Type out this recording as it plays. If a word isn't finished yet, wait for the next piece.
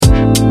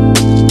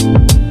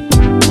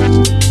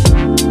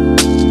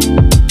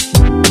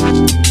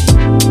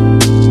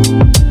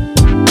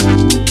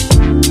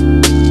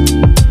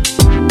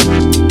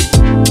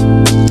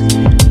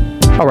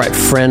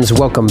friends.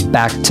 Welcome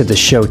back to the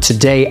show.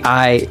 Today,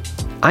 I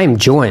am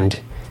joined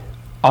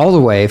all the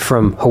way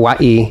from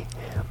Hawaii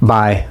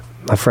by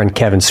my friend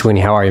Kevin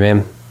Sweeney. How are you,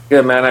 man?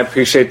 Good, man. I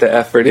appreciate the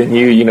effort in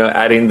you,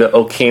 adding the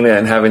okina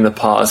and having the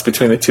pause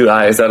between the two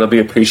I's. That'll be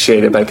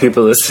appreciated by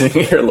people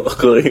listening here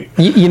locally.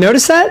 You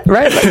notice that,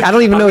 right? Like, I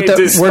don't even know what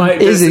the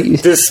word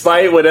is.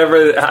 Despite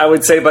whatever I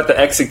would say about the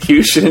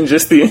execution,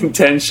 just the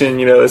intention,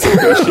 is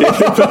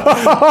appreciated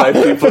by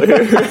people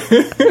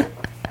here.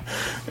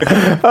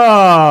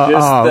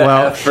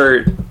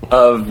 Effort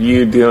of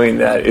you doing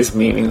that is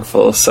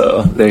meaningful,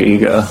 so there you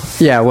go.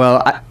 Yeah,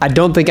 well, I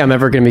don't think I'm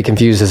ever going to be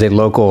confused as a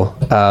local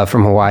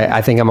from Hawaii.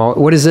 I think I'm all,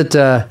 what is it,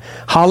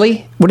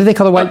 Holly? What do they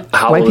call the white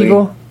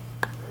people?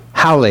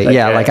 Howley, like,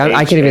 yeah, like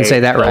I can't even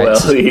say that right.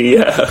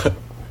 Yeah.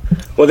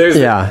 Well, there's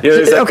you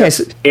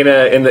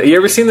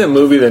ever seen the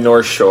movie The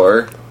North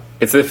Shore?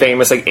 It's the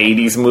famous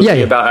 80s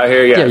movie about out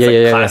here.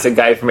 Yeah, classic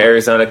guy from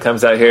Arizona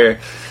comes out here.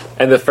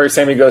 And the first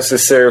time he goes to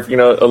serve,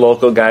 a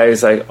local guy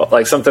is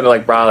like something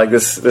like, bro, like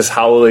this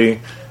howly.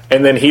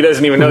 And then he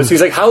doesn't even know. So he's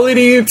like, howly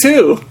to you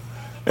too.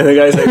 And the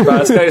guy's like, bro,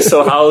 this guy's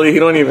so howly, he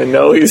don't even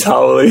know he's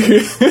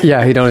howly.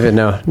 Yeah, he don't even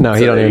know. No,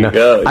 he don't even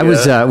know. I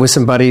was with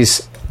some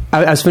buddies.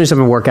 I was finishing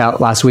up a workout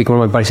last week. One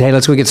of my buddies said, hey,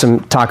 let's go get some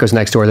tacos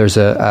next door. There's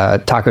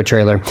a taco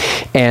trailer.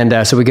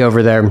 And so we go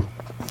over there.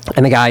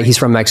 And the guy, he's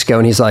from Mexico,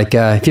 and he's like,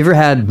 have you ever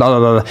had blah,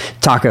 blah, blah,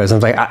 tacos? I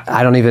was like,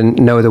 I don't even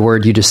know the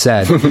word you just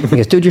said. He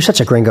goes, dude, you're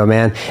such a gringo,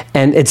 man.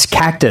 And it's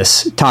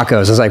cactus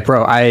tacos. I was like,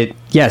 bro,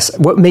 yes,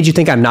 what made you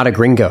think I'm not a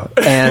gringo?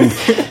 And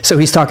so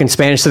he's talking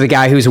Spanish to the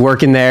guy who's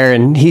working there,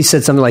 and he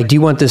said something like, do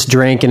you want this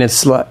drink? And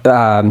it's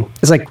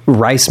like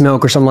rice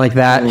milk or something like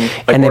that.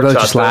 And they both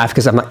just laugh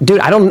because I'm like, dude,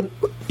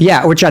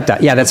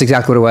 horchata. Yeah, that's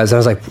exactly what it was. I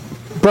was like,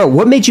 bro,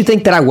 what made you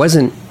think that I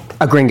wasn't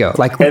a gringo?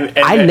 Like,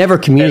 I never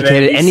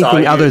communicated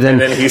anything other than...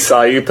 And then he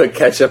saw you put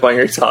ketchup on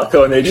your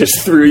taco and they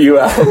just threw you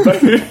out.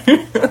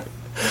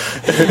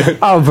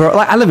 Oh, bro,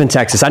 I live in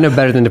Texas. I know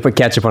better than to put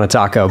ketchup on a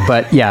taco.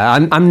 But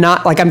yeah, I'm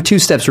not, I'm 2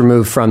 steps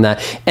removed from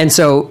that. And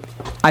so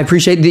I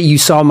appreciate that you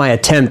saw my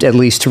attempt at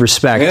least to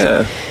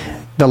respect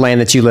the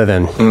land that you live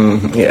in.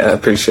 Yeah, I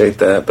appreciate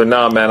that. But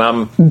no,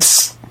 man,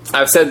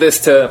 I've said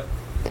this to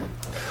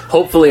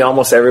hopefully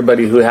almost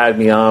everybody who had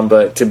me on,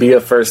 but to be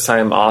a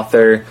first-time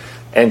author...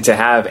 And to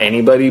have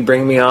anybody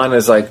bring me on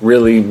is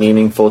really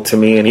meaningful to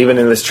me. And even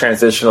in this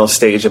transitional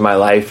stage of my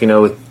life,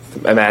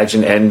 with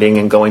Imagine ending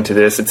and going to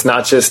this, it's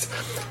not just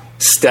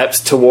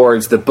steps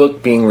towards the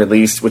book being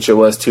released, which it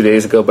was 2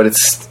 days ago, but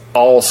it's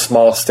all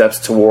small steps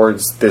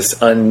towards this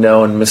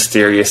unknown,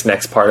 mysterious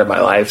next part of my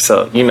life.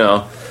 So,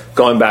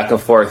 going back and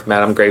forth,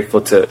 man, I'm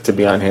grateful to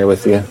be on here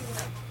with you.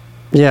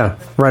 Yeah,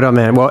 right on,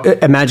 man. Well,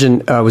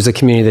 Imagine was a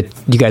community that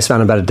you guys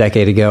found about a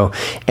decade ago,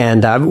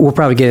 and we'll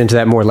probably get into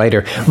that more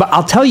later. But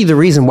I'll tell you the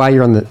reason why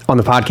you're on the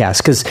podcast,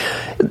 because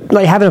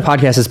having a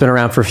podcast that's been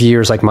around for a few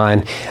years, like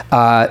mine,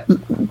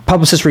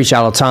 publicists reach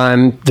out all the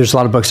time. There's a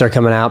lot of books that are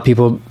coming out.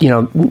 People,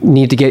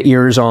 need to get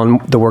ears on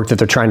the work that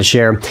they're trying to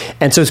share,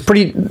 and so it's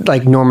pretty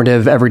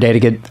normative every day to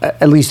get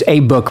at least a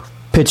book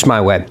pitched my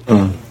way.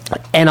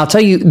 And I'll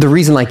tell you the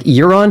reason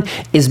you're on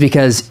is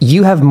because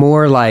you have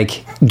more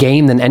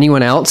game than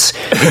anyone else.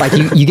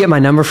 You get my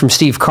number from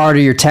Steve Carter,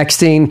 you're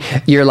texting,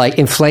 you're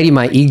inflating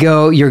my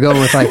ego. You're going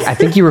with I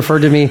think you referred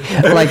to me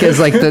as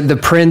the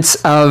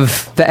prince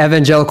of the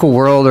evangelical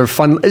world or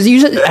fun.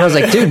 I was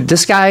like, dude,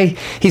 this guy,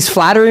 he's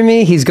flattering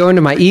me. He's going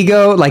to my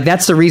ego.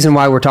 That's the reason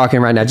why we're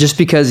talking right now. Just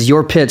because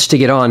your pitch to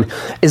get on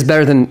is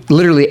better than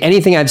literally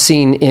anything I've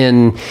seen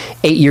in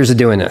 8 years of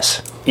doing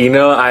this.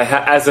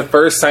 As a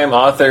first-time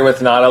author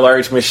with not a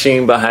large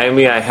machine behind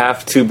me, I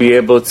have to be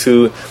able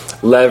to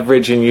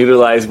leverage and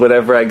utilize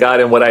whatever I got,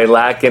 and what I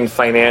lack in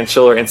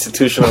financial or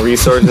institutional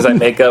resources I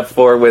make up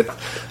for with,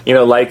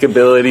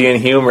 likability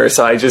and humor.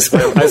 So I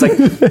was like,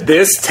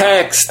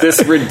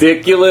 this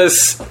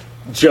ridiculous,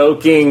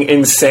 joking,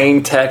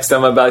 insane text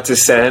I'm about to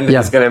send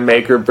is going to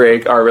make or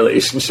break our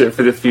relationship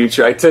for the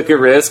future. I took a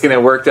risk and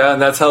it worked out,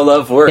 and that's how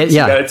love works. You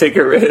got to take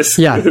a risk.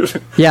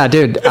 Yeah,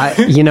 dude.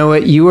 You know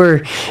what?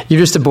 You're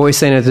just a boy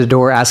standing at the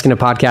door asking a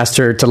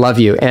podcaster to love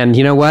you, and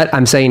you know what?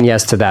 I'm saying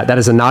yes to that. That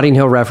is a Notting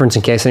Hill reference,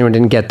 in case anyone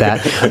didn't get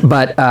that.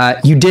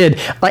 But you did.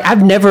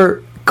 I've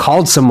never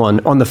called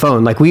someone on the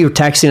phone. We were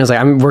texting. I was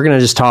like, we're going to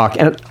just talk.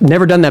 And I've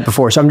never done that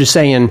before. So I'm just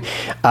saying,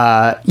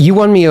 you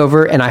won me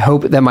over, and I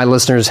hope that my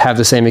listeners have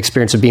the same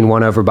experience of being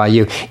won over by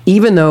you.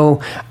 Even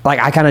though,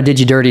 I kind of did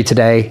you dirty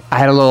today. I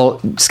had a little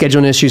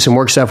scheduling issue. Some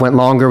work stuff went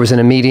longer, was in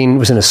a meeting,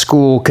 was in a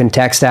school, couldn't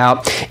text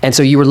out. And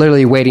so you were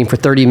literally waiting for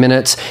 30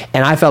 minutes.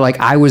 And I felt like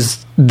I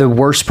was the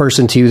worst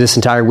person to you this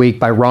entire week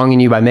by wronging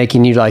you, by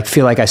making you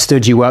feel like I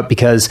stood you up,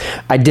 because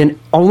I didn't,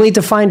 only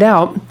to find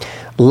out,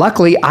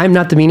 luckily, I'm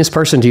not the meanest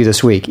person to you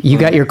this week. You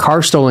got your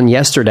car stolen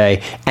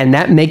yesterday, and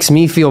that makes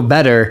me feel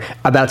better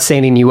about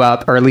standing you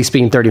up, or at least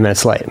being 30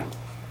 minutes late.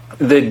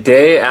 The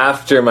day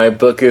after my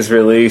book is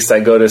released, I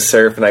go to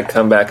surf and I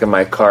come back and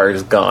my car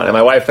is gone. And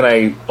my wife and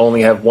I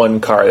only have one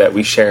car that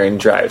we share and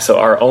drive. So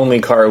our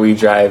only car we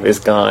drive is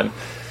gone.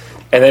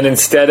 And then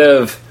instead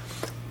of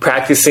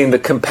practicing the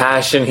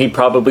compassion he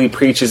probably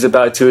preaches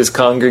about to his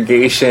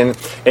congregation.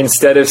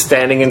 Instead of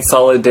standing in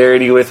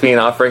solidarity with me and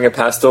offering a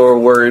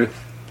pastoral word,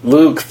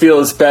 Luke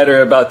feels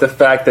better about the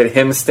fact that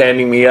him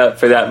standing me up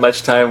for that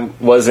much time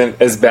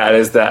wasn't as bad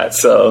as that.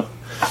 So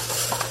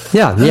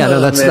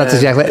that's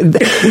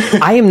exactly.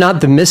 I am not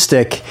the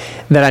mystic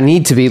that I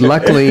need to be.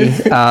 Luckily,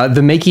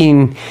 the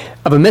making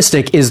of a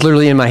mystic is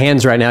literally in my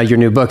hands right now, your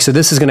new book. So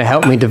this is going to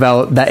help me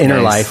develop that inner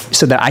life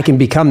so that I can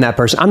become that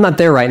person. I'm not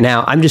there right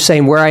now. I'm just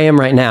saying where I am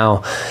right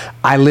now,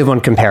 I live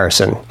on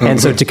comparison. And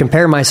so to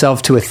compare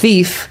myself to a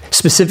thief,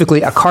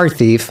 specifically a car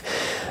thief,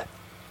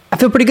 I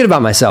feel pretty good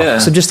about myself. Yeah.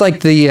 So just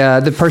like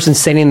the person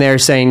standing there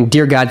saying,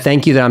 "Dear God,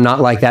 thank you that I'm not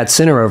like that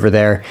sinner over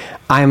there.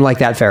 I am like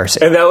that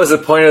Pharisee." And that was the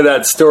point of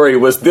that story,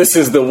 was this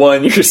is the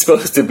one you're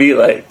supposed to be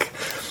like.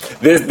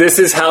 This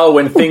is how,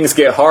 when things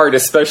get hard,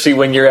 especially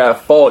when you're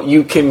at fault,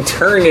 you can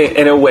turn it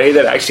in a way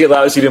that actually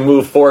allows you to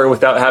move forward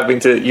without having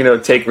to,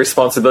 take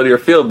responsibility or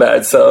feel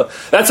bad. So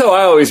that's how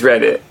I always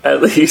read it,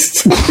 at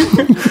least.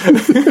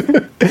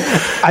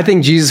 I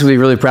think Jesus would be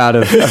really proud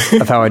of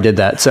how I did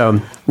that. So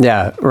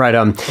yeah, right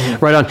on.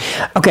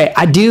 Okay,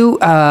 I do.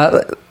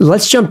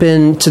 Let's jump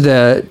into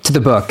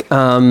the book.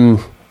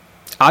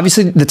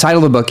 Obviously, the title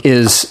of the book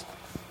is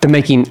 "The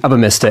Making of a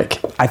Mystic."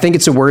 I think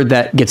it's a word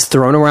that gets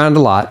thrown around a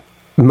lot.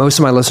 Most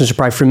of my listeners are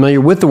probably familiar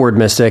with the word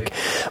mystic,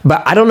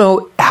 but I don't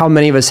know how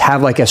many of us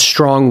have like a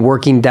strong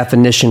working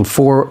definition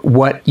for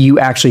what you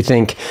actually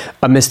think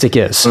a mystic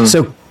is.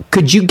 So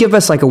could you give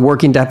us like a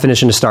working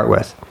definition to start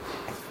with?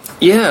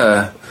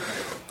 Yeah,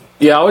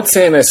 I would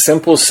say in a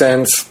simple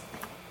sense,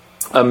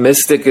 a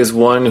mystic is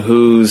one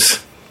whose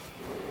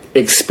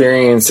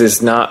experience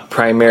is not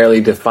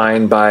primarily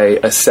defined by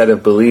a set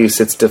of beliefs.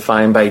 It's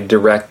defined by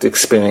direct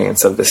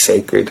experience of the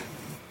sacred.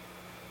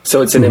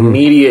 So it's an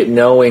immediate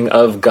knowing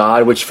of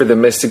God, which for the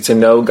mystic to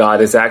know God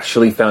is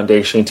actually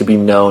foundationally to be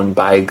known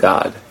by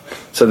God.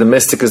 So the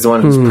mystic is the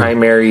one whose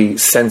primary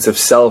sense of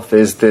self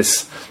is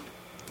this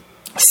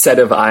set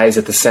of eyes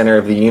at the center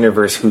of the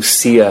universe who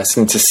see us,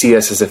 and to see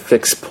us as a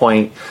fixed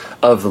point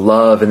of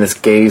love and this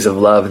gaze of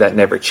love that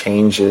never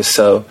changes.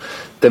 So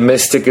the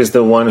mystic is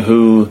the one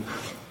who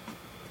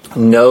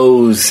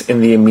knows in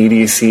the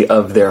immediacy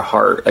of their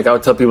heart. Like I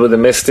would tell people, the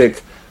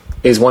mystic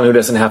is one who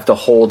doesn't have to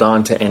hold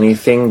on to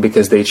anything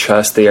because they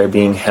trust they are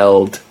being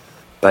held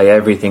by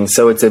everything.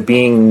 So it's a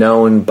being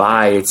known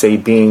by, it's a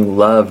being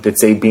loved,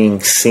 it's a being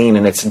seen,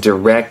 and it's a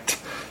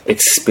direct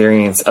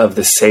experience of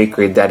the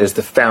sacred that is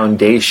the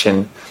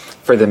foundation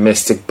for the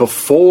mystic,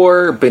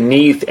 before,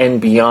 beneath, and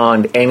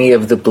beyond any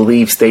of the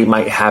beliefs they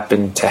might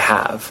happen to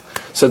have.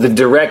 So the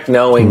direct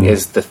knowing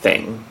is the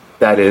thing.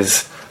 That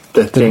is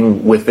the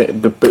thing with it,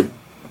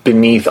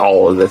 beneath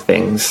all of the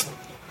things.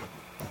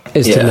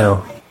 Is to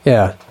know.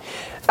 Yeah.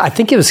 I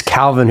think it was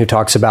Calvin who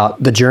talks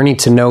about the journey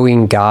to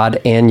knowing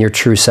God and your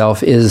true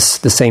self is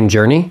the same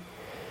journey.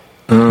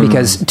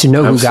 Because to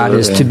know who God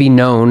is, to be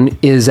known,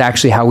 is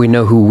actually how we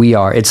know who we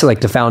are. It's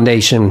like the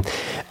foundation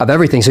of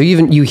everything. So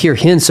even you hear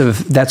hints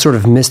of that sort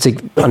of mystic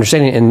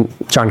understanding in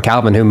John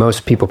Calvin, who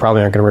most people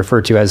probably aren't going to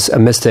refer to as a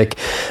mystic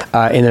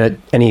in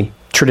any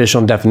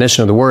traditional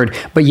definition of the word.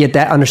 But yet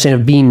that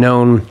understanding of being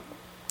known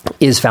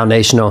is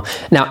foundational.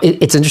 Now,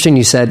 it's interesting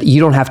you said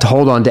you don't have to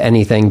hold on to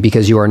anything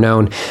because you are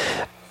known.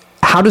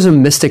 How does a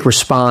mystic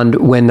respond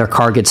when their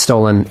car gets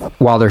stolen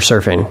while they're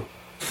surfing?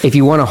 If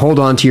you want to hold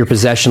on to your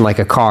possession like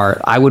a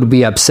car, I would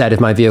be upset if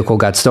my vehicle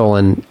got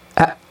stolen.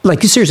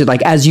 Like, seriously,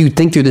 like as you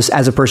think through this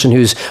as a person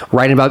who's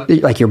writing about,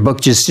 like your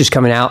book just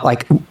coming out,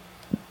 like,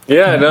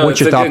 what's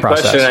your thought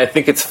process? Question. I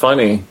think it's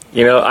funny.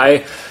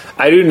 I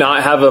do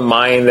not have a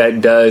mind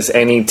that does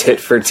any tit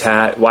for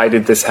tat. Why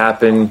did this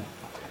happen?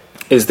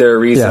 Is there a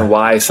reason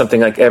why?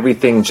 Something like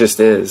everything just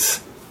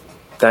is.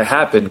 That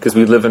happened because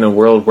we live in a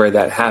world where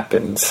that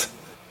happens.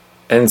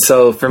 And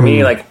so for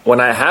me, like when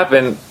that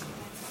happened,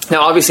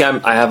 now obviously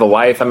I have a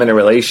wife, I'm in a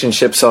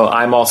relationship, so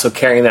I'm also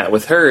carrying that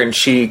with her, and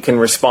she can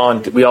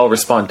respond. We all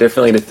respond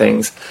differently to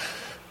things.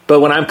 But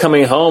when I'm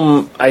coming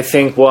home, I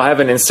think, well, I have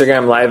an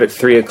Instagram live at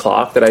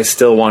 3:00 that I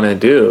still want to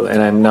do, and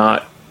I'm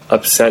not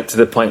upset to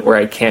the point where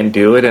I can't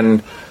do it.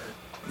 And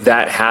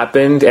that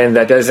happened, and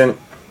that doesn't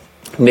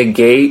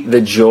negate the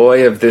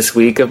joy of this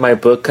week of my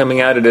book coming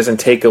out. It doesn't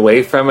take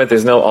away from it.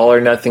 There's no all or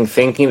nothing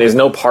thinking. There's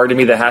no part of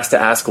me that has to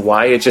ask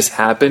why. It just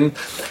happened.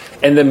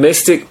 And the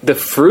mystic, the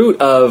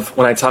fruit of,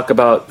 when I talk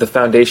about the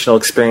foundational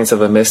experience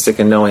of a mystic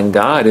and knowing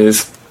God,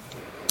 is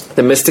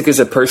the mystic is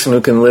a person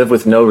who can live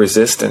with no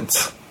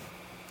resistance.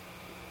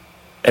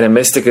 And a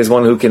mystic is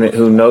one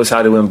who knows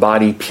how to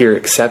embody pure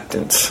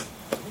acceptance.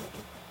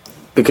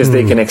 Because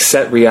they can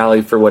accept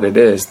reality for what it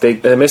is.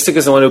 The mystic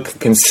is the one who can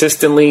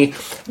consistently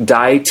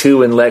die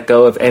to and let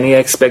go of any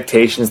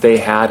expectations they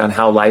had on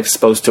how life's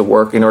supposed to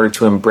work in order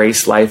to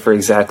embrace life for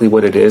exactly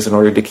what it is in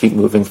order to keep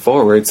moving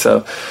forward.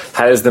 So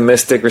how does the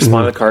mystic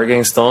respond to the car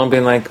getting stolen?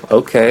 Being like,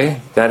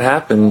 okay, that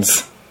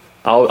happens.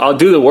 I'll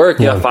do the work,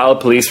 file a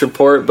police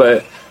report,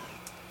 but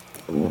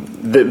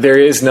there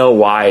is no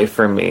why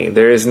for me.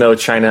 There is no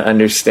trying to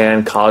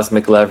understand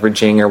cosmic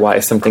leveraging or why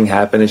something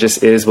happened. It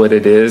just is what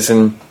it is.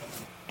 And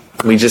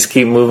we just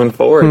keep moving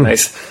forward. And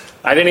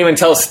I didn't even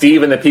tell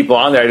Steve and the people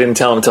on there. I didn't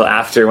tell him until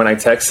after when I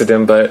texted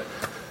him, but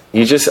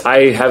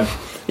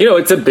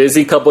it's a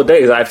busy couple of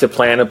days. I have to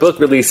plan a book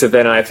release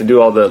event, and I have to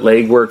do all the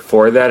legwork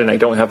for that, and I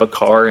don't have a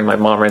car, and my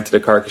mom rented a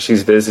car because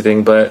she's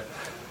visiting, but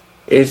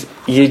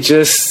you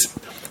just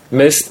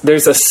miss.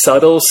 There's a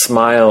subtle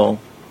smile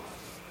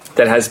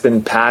that has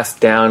been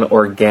passed down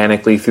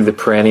organically through the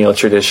perennial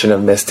tradition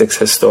of mystics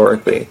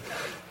historically,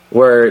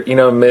 where,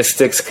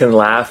 mystics can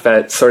laugh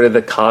at sort of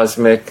the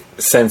cosmic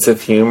sense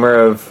of humor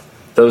of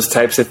those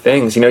types of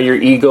things. Your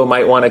ego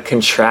might want to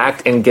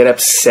contract and get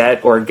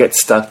upset or get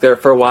stuck there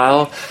for a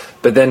while,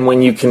 but then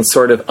when you can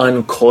sort of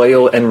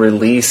uncoil and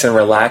release and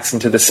relax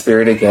into the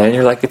spirit again,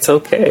 you're like, it's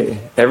okay.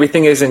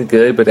 Everything isn't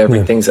good, but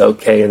everything's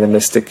okay, and the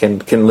mystic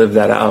can live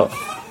that out.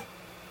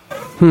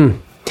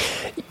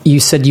 You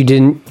said you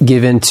didn't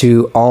give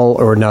into all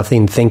or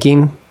nothing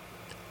thinking.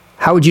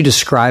 How would you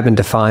describe and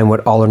define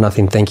what all or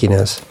nothing thinking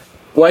is?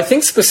 Well, I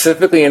think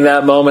specifically in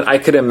that moment, I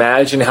could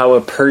imagine how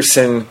a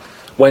person,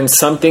 when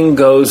something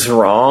goes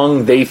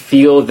wrong, they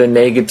feel the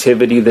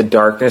negativity, the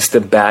darkness, the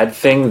bad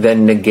thing,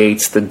 then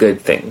negates the good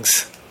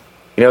things.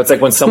 It's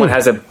like when someone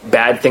has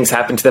bad things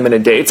happen to them in a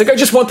day. It's like, I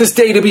just want this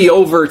day to be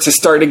over to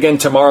start again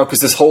tomorrow because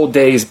this whole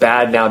day is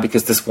bad now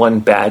because this one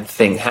bad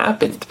thing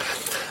happened.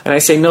 And I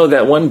say, no,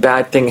 that one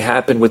bad thing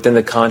happened within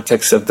the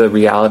context of the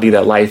reality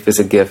that life is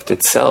a gift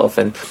itself.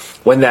 And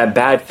when that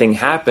bad thing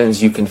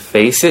happens, you can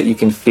face it, you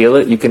can feel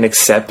it, you can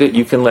accept it,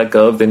 you can let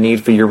go of the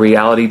need for your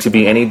reality to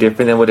be any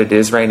different than what it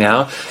is right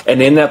now.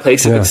 And in that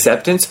place of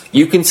acceptance,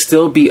 you can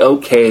still be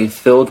okay,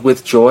 filled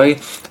with joy,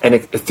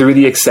 and through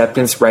the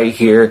acceptance right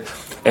here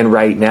and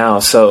right now.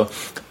 So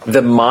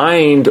the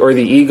mind or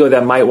the ego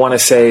that might want to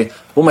say,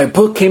 well, my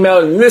book came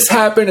out and this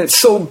happened, it's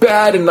so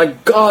bad, and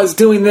like God's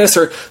doing this,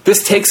 or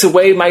this takes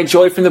away my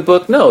joy from the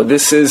book. No,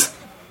 this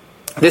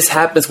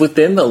happens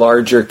within the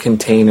larger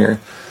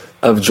container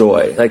of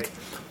joy. Like,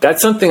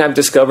 that's something I've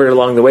discovered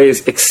along the way,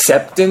 is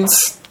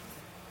acceptance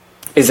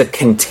is a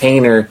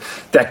container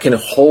that can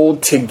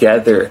hold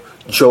together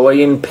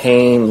joy and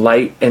pain,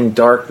 light and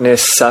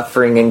darkness,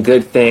 suffering and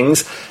good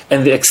things.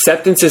 And the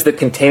acceptance is the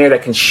container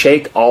that can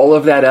shake all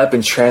of that up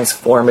and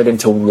transform it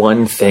into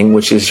one thing,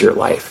 which is your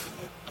life.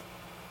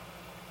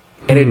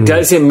 And it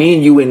doesn't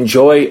mean you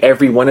enjoy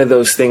every one of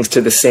those things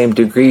to the same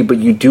degree, but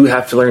you do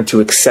have to learn to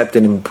accept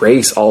and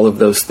embrace all of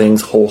those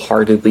things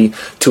wholeheartedly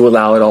to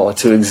allow it all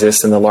to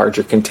exist in the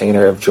larger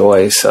container of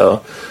joy.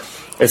 So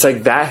it's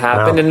like that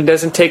happened, and it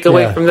doesn't take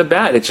away from the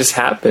bad. It just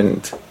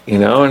happened,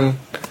 and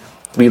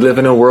we live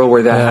in a world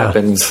where that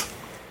happens.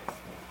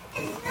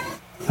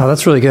 Oh,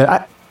 that's really good.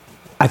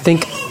 I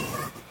think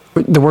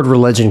the word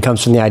religion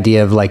comes from the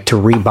idea of like to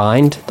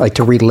rebind, like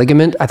to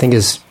religament, I think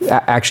is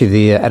actually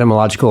the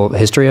etymological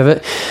history of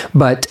it.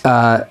 But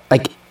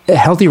like a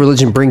healthy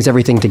religion brings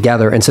everything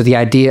together. And so the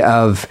idea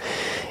of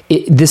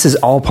this is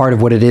all part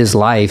of what it is,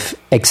 life.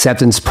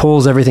 Acceptance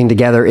pulls everything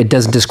together. It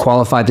doesn't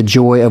disqualify the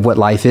joy of what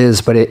life is,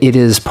 but it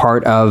is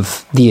part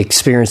of the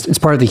experience. It's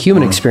part of the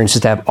human experience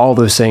to have all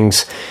those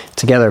things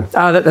together.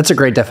 That's a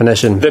great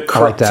definition. I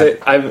like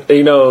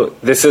that.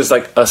 This is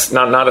like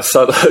not a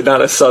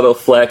subtle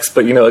flex,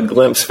 but a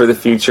glimpse for the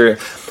future.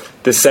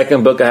 The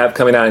second book I have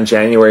coming out in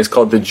January is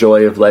called The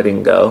Joy of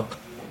Letting Go.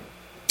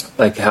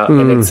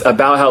 And it's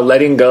about how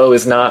letting go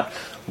is not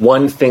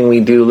one thing we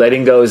do.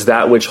 Letting go is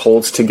that which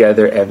holds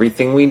together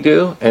everything we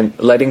do, and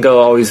letting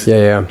go always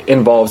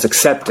involves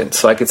acceptance.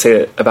 So I could say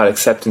it about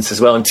acceptance as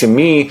well. And to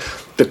me,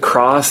 the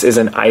cross is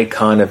an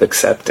icon of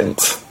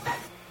acceptance.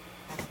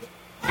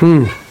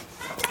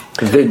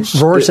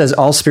 Rohr says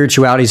all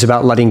spirituality is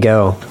about letting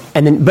go.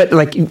 And then, but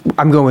like,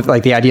 I'm going with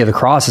like the idea of the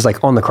cross is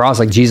like on the cross,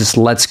 like Jesus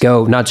lets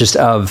go, not just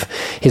of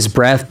his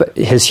breath, but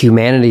his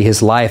humanity,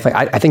 his life.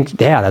 I think,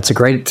 that's a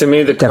great, to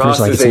me, the cross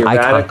is a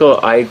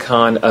radical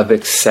icon of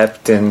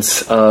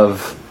acceptance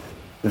of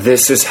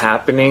this is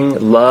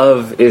happening.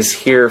 Love is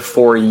here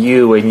for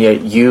you. And yet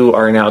you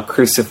are now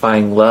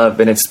crucifying love.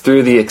 And it's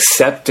through the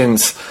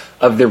acceptance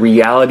of the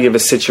reality of a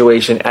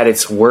situation at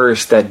its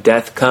worst that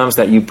death comes,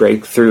 that you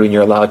break through, and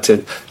you're allowed to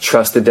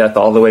trust the death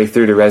all the way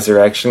through to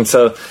resurrection.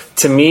 So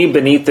to me,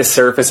 beneath the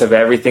surface of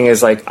everything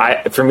is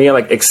for me,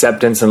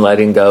 acceptance and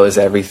letting go is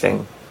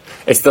everything.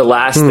 It's the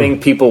last thing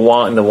people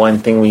want and the one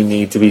thing we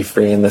need to be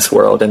free in this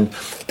world. And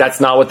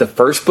that's not what the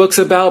first book's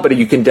about, but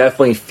you can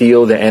definitely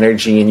feel the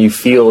energy and you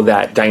feel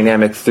that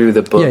dynamic through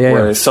the book,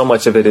 where so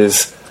much of it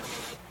is,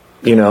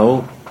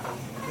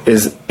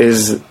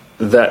 is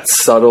that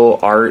subtle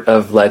art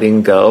of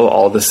letting go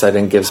all of a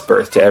sudden gives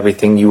birth to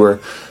everything you were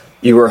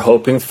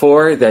hoping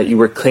for, that you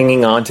were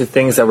clinging on to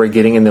things that were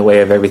getting in the way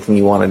of everything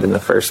you wanted in the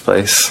first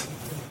place.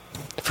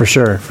 For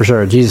sure.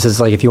 Jesus is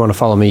like, if you want to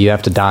follow me, you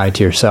have to die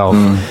to yourself.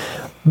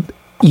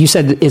 You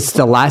said it's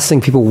the last thing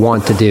people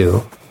want to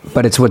do,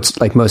 but it's what's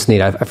like most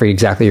neat. I forget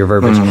exactly your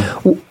verbiage.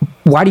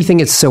 Why do you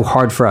think it's so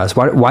hard for us?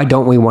 Why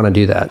don't we want to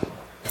do that?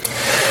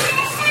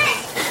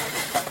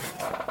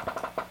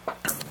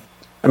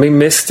 I mean,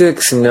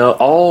 mystics know,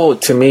 all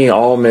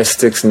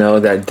mystics know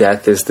that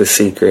death is the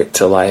secret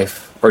to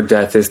life, or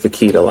death is the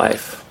key to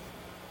life.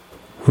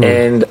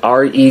 And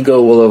our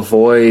ego will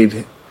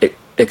avoid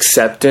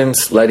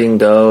acceptance, letting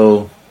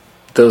go.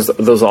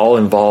 Those all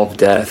involve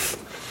death.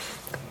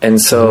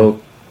 And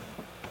so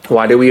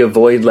why do we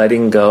avoid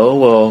letting go?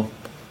 Well,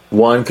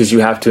 one, because you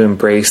have to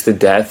embrace the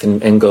death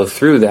and go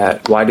through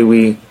that. Why do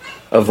we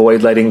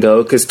avoid letting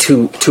go? Because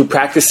to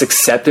practice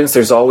acceptance,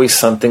 there's always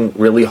something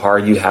really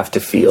hard you have to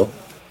feel.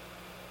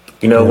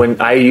 You know,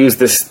 when I use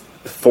this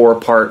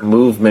 4-part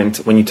movement,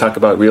 when you talk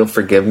about real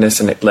forgiveness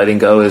and letting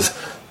go, is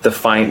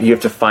you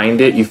have to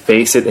find it, you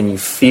face it, and you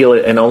feel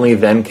it, and only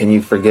then can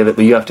you forgive it.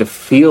 But you have to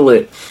feel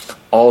it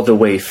all the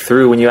way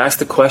through. When you ask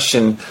the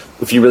question,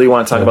 if you really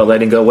want to talk about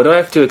letting go, what do I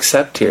have to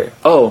accept here?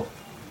 Oh,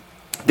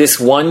 this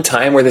one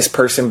time where this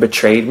person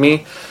betrayed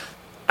me,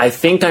 I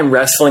think I'm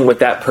wrestling with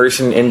that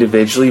person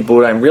individually, but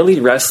what I'm really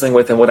wrestling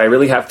with and what I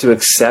really have to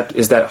accept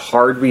is that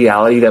hard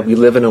reality that we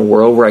live in a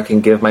world where I can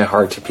give my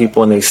heart to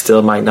people and they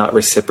still might not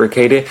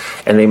reciprocate it,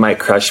 and they might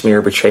crush me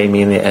or betray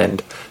me in the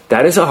end.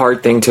 That is a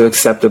hard thing to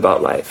accept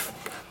about life.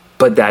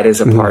 But that is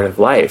a part of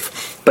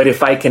life. But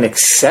if I can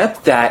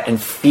accept that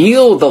and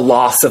feel the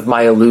loss of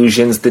my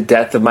illusions, the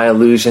death of my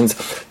illusions,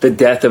 the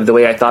death of the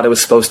way I thought it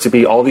was supposed to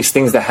be, all these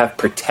things that have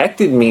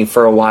protected me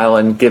for a while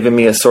and given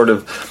me a sort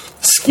of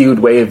skewed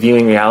way of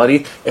viewing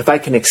reality, if I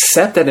can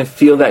accept that and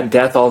feel that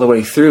death all the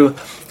way through,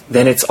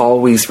 then it's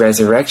always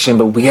resurrection.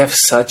 But we have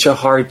such a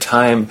hard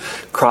time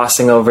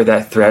crossing over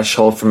that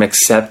threshold from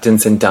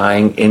acceptance and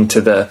dying into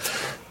the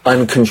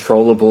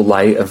uncontrollable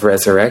light of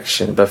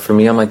resurrection. But for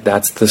me, I'm like,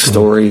 that's the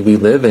story we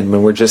live in.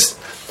 When we're just,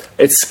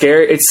 it's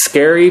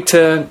scary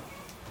to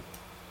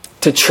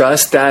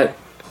trust that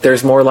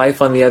there's more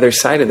life on the other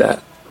side of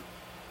that.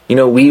 You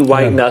know, we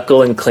white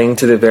knuckle and cling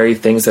to the very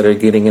things that are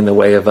getting in the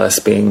way of us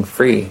being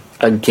free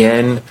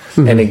again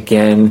and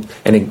again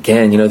and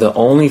again. You know, the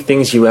only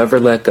things you ever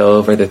let go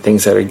of are the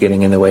things that are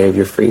getting in the way of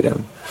your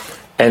freedom.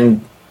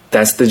 And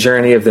that's the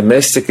journey of the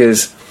mystic.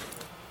 Is,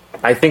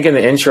 I think in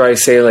the intro I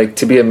say, like,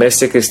 to be a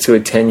mystic is to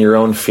attend your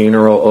own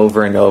funeral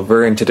over and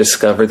over and to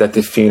discover that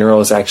the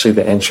funeral is actually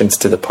the entrance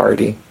to the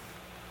party.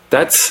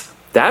 That's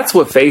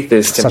what faith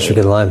is to me. Such a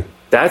good line.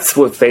 That's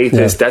what faith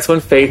is. That's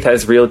when faith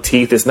has real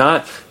teeth. It's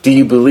not, do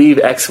you believe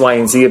X, Y,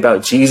 and Z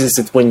about Jesus?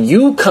 It's when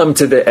you come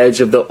to the edge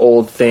of the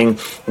old thing,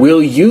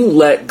 will you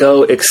let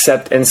go,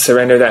 accept, and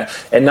surrender that?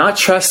 And not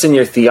trust in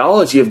your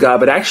theology of God,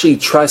 but actually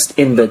trust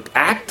in the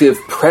active,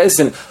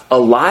 present,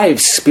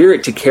 alive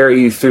Spirit to carry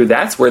you through.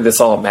 That's where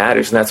this all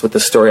matters. And that's what the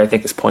story, I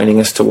think, is pointing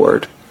us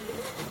toward.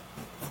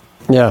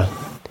 Yeah.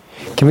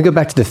 Can we go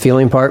back to the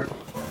feeling part?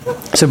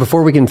 So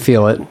before we can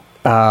feel it,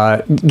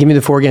 give me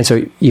the 4 again.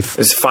 So you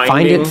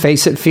find it,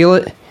 face it, feel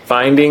it.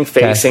 Finding,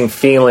 facing,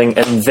 feeling,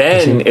 and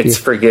then it's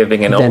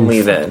forgiving, and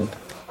only then.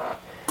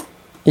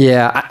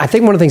 Yeah, I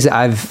think one of the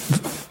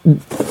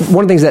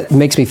things that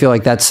makes me feel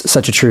like that's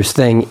such a true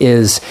thing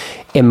is,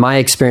 in my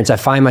experience, I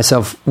find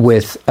myself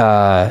with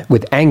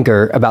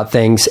anger about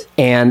things,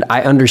 and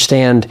I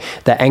understand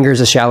that anger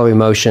is a shallow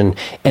emotion,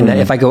 and that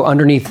if I go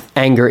underneath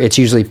anger, it's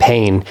usually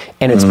pain,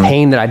 and it's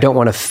pain that I don't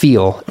want to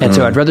feel, and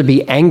so I'd rather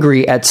be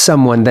angry at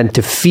someone than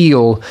to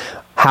feel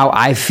how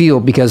I feel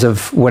because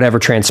of whatever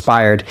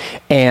transpired.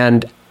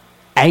 And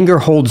anger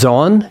holds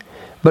on,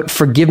 but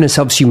forgiveness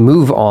helps you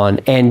move on,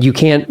 and you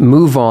can't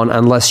move on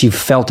unless you've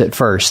felt it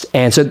first.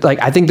 And so, like,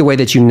 I think the way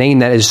that you name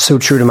that is so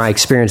true to my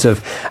experience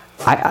of,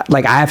 I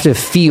have to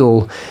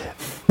feel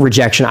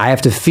rejection. I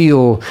have to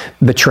feel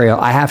betrayal.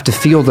 I have to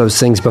feel those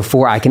things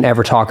before I can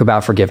ever talk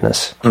about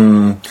forgiveness.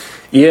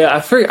 Yeah,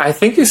 I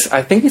think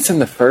it's in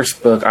the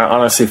first book. I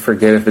honestly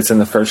forget if it's in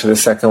the first or the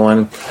second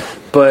one,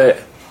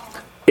 but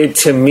it,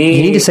 to me,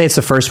 you need to say it's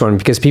the first one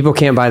because people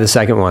can't buy the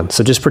second one.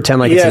 So just pretend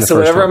like it's in the first one.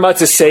 Yeah, so whatever I'm about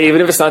to say, even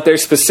if it's not there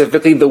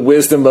specifically, the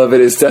wisdom of it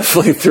is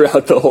definitely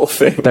throughout the whole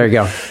thing. There you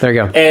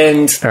go.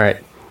 And all right.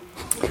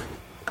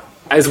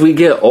 As we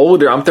get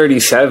older, I'm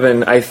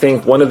 37, I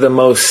think one of the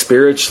most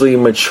spiritually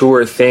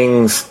mature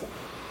things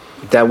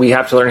that we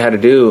have to learn how to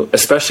do,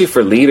 especially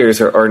for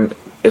leaders, or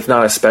if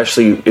not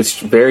especially, it's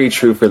very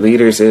true for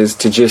leaders, is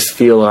to just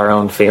feel our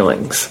own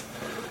feelings.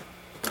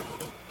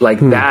 Like,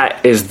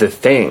 that is the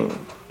thing.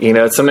 You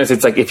know, sometimes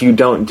it's like, if you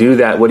don't do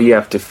that, what do you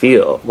have to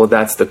feel? Well,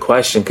 that's the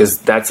question, because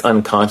that's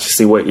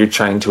unconsciously what you're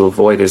trying to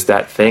avoid, is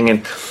that thing.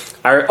 And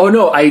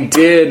I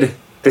did.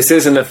 This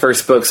is in the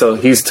first book, so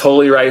he's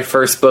totally right.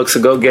 First book,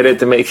 so go get it.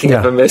 The Making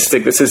of a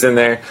Mystic. This is in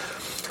there.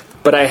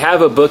 But I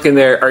have a book in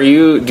there.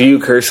 Do you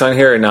curse on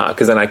here or not?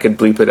 Because then I could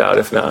bleep it out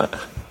if not.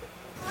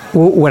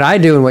 Well, what I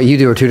do and what you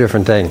do are two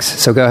different things.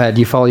 So go ahead.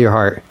 You follow your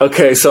heart.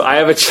 Okay, so I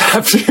have a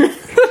chapter.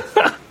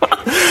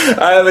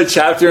 I have a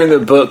chapter in the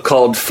book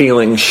called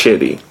Feeling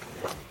Shitty.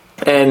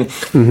 And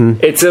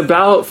it's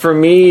about, for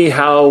me,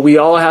 how we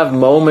all have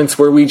moments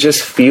where we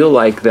just feel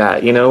like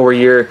that, you know, where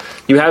you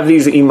have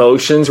these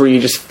emotions where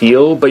you just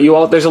feel, but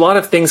there's a lot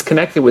of things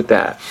connected with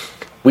that.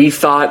 We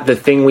thought the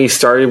thing we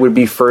started would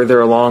be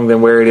further along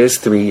than where it is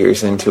 3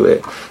 years into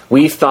it.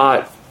 We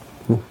thought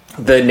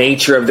the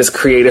nature of this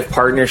creative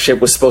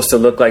partnership was supposed to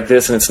look like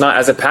this, and it's not.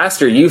 As a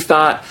pastor, you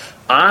thought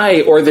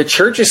I or the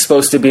church is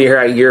supposed to be here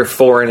at year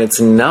 4 and it's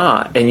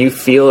not, and you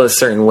feel a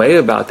certain way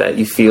about that.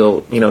 You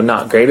feel,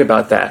 not great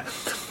about that.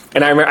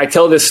 And I remember, I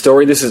tell this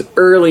story. This is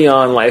early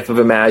on Life of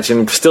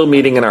Imagine, still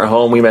meeting in our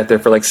home. We met there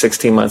for like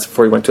 16 months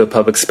before we went to a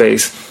public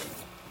space.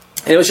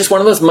 And it was just one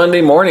of those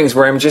Monday mornings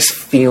where I'm just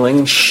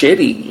feeling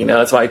shitty.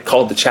 That's why I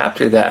called the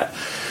chapter that.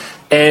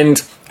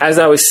 And as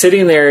I was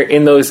sitting there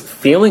in those,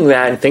 feeling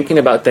that and thinking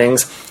about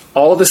things,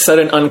 all of a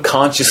sudden,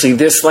 unconsciously,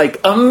 this like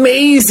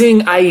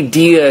amazing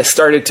idea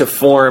started to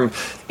form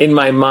in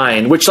my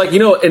mind, which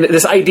and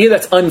this idea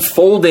that's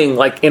unfolding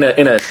like in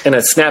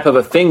a snap of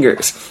a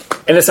fingers.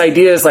 And this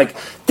idea is like,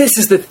 this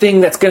is the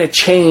thing that's going to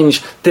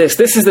change this.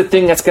 This is the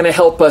thing that's going to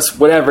help us,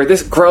 whatever,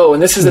 this grow.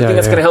 And this is the thing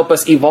that's going to help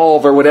us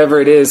evolve or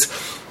whatever it is.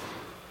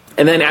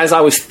 And then as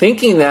I was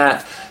thinking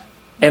that,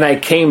 and I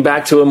came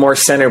back to a more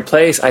centered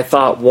place, I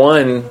thought,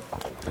 one,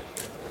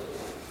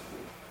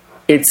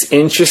 it's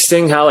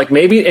interesting how like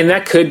maybe, and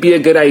that could be a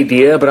good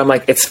idea, but I'm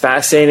like, it's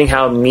fascinating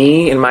how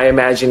me and my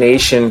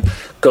imagination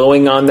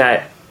going on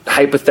that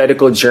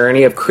hypothetical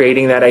journey of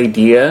creating that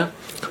idea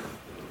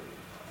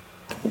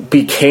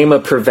became a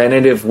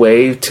preventative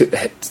way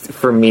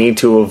for me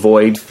to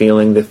avoid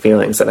feeling the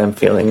feelings that I'm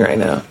feeling right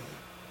now.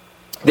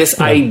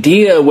 This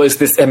idea was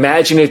this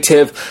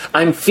imaginative,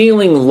 I'm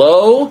feeling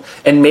low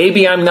and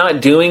maybe I'm not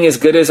doing as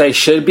good as I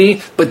should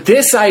be, but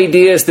this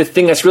idea is the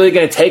thing that's really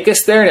going to take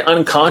us there and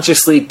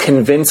unconsciously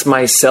convince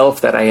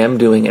myself that I am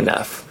doing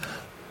enough.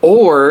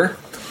 Or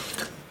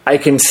I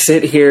can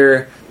sit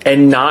here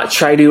and not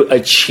try to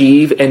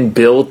achieve and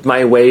build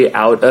my way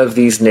out of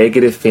these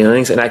negative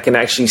feelings, and I can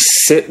actually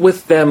sit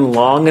with them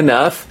long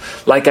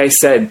enough, like I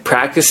said,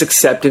 practice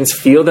acceptance,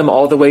 feel them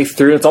all the way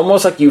through. It's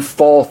almost like you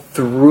fall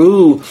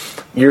through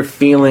your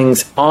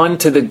feelings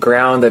onto the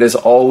ground that is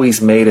always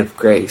made of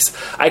grace.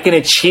 I can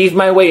achieve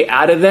my way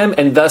out of them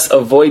and thus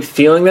avoid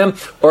feeling them,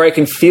 or I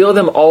can feel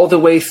them all the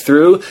way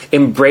through,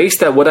 embrace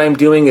that what I'm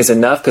doing is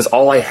enough because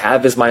all I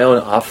have is my own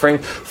offering,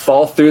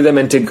 fall through them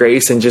into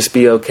grace and just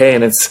be okay.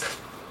 And it's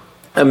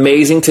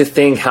amazing to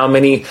think how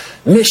many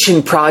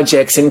mission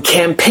projects and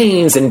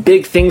campaigns and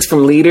big things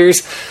from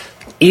leaders,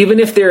 even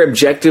if they're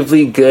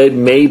objectively good,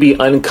 may be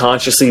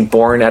unconsciously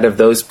born out of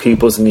those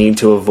people's need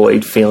to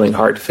avoid feeling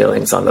hard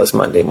feelings on those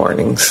Monday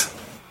mornings.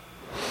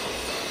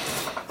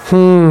 It's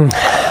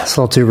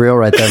a little too real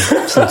right there.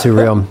 It's a little too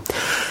real.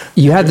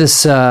 You had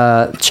this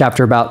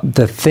chapter about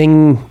the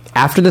thing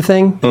after the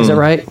thing. Is that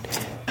right?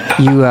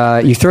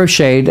 You throw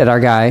shade at our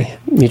guy,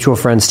 mutual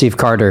friend Steve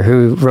Carter,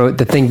 who wrote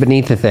The Thing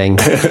Beneath the Thing.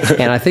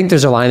 And I think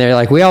there's a line there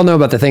like, we all know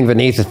about The Thing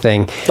Beneath the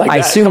Thing. I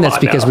assume that's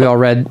because we all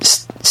read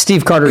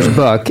Steve Carter's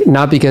book,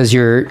 not because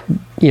you're,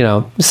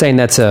 saying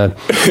that's a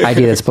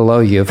idea that's below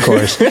you, of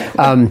course.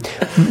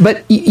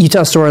 But you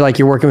tell a story like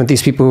you're working with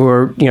these people who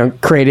are,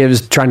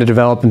 creatives trying to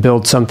develop and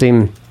build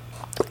something.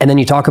 And then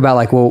you talk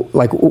about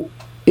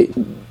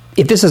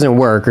if this doesn't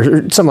work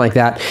or something like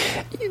that,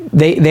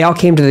 they all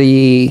came to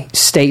the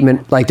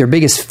statement, like their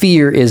biggest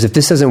fear is if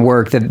this doesn't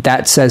work,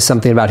 that says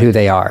something about who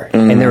they are.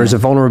 Mm. And there is a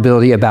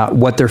vulnerability about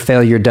what their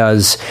failure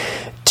does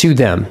to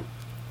them.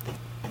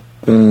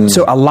 Mm.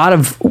 So a lot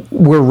of,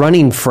 we're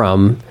running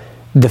from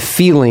the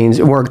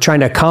feelings we're trying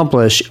to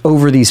accomplish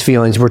over these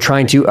feelings. We're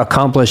trying to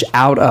accomplish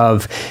out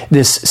of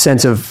this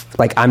sense of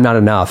like, I'm not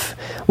enough,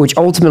 which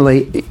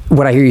ultimately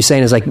what I hear you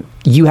saying is like,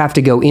 you have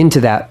to go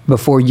into that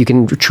before you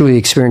can truly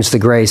experience the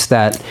grace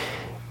that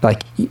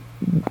like,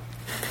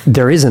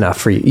 there is enough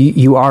for you.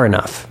 You are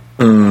enough.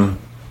 Mm.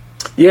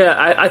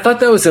 Yeah, I thought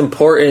that was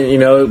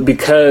important,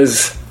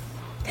 because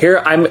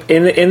here I'm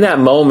in that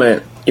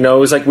moment, it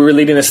was like we were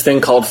leading this thing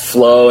called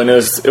Flow, and it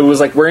was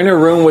like we're in a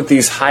room with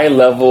these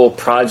high-level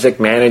project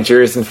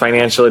managers and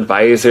financial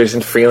advisors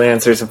and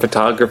freelancers and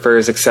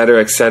photographers, et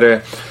cetera, et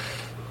cetera.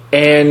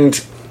 And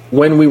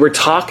when we were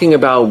talking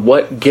about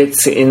what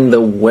gets in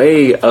the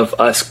way of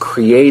us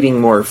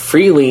creating more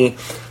freely,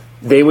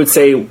 they would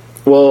say,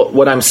 well,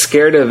 what I'm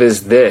scared of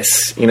is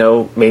this,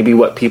 maybe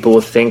what people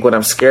will think. What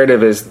I'm scared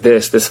of is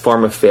this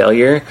form of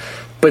failure.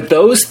 But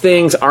those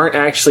things aren't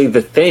actually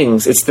the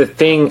things. It's the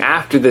thing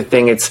after the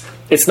thing.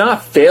 It's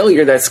not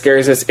failure that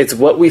scares us. It's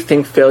what we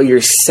think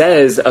failure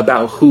says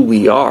about who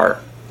we are.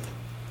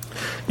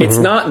 Mm-hmm. It's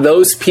not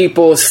those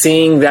people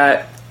seeing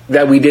that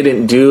we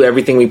didn't do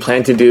everything we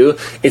planned to do.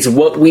 It's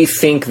what we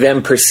think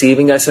them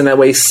perceiving us in that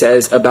way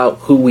says about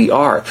who we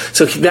are.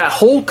 So that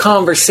whole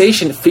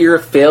conversation, fear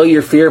of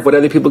failure, fear of what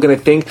other people are going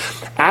to think,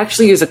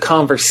 actually is a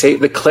conversation.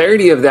 The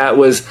clarity of that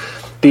was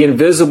the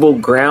invisible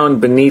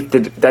ground beneath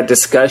that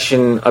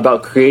discussion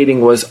about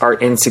creating was our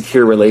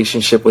insecure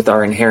relationship with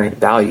our inherent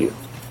value.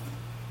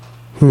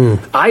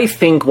 I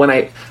think when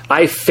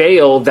I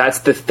fail, that's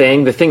the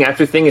thing. The thing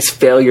after thing is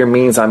failure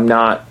means I'm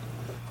not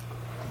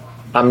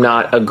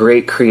a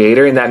great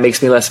creator, and that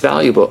makes me less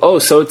valuable. Oh,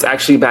 so it's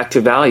actually back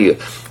to value.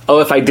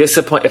 Oh, if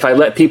I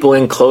let people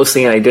in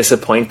closely and I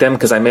disappoint them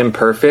because I'm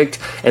imperfect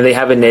and they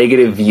have a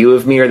negative view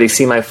of me or they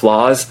see my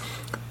flaws,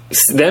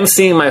 them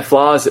seeing my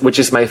flaws, which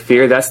is my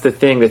fear, that's the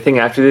thing. The thing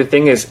after the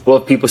thing is, well,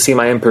 if people see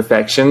my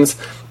imperfections,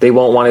 they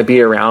won't want to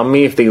be around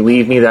me. If they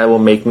leave me, that will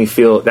make me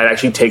feel, that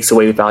actually takes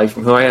away the value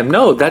from who I am.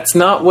 No, that's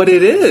not what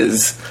it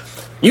is.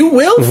 You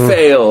will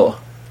fail.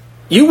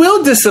 You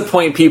will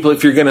disappoint people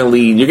if you're going to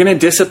lead. You're going to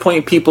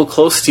disappoint people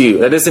close to you.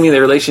 That doesn't mean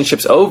the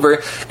relationship's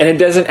over, and it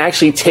doesn't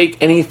actually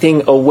take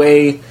anything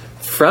away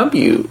from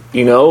you.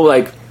 You know,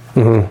 like,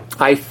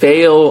 I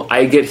fail,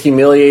 I get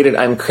humiliated,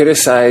 I'm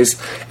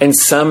criticized, and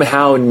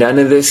somehow none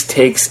of this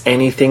takes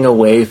anything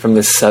away from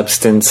the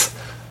substance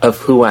of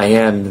who I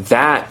am.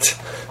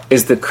 That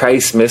is the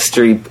Christ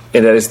mystery,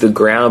 and that is the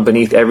ground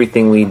beneath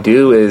everything we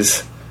do.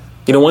 Is,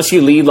 you know, once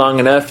you lead long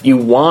enough, you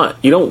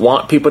don't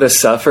want people to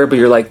suffer, but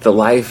you're like, the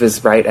life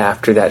is right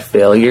after that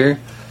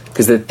failure,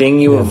 because the thing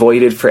you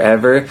avoided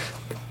forever,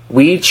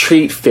 we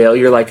treat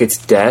failure like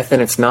it's death,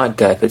 and it's not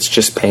death, it's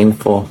just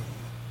painful.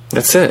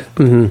 That's it.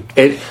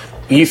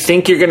 You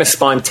think you're going to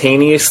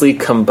spontaneously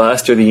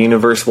combust or the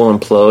universe will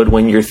implode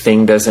when your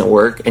thing doesn't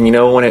work. And you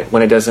know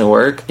when it doesn't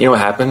work, you know what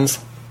happens?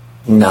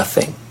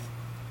 Nothing.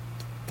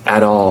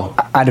 At all.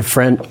 I had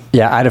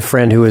a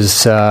friend who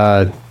was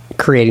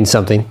creating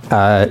something.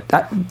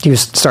 He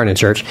was starting a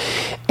church,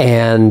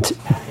 and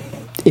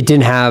it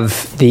didn't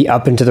have the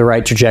up and to the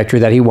right trajectory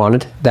that he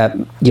wanted, that,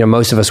 you know,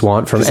 most of us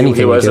want from anything.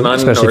 He wasn't on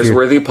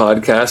Norsworthy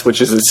podcast,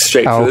 which is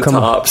straight to the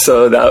top.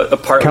 So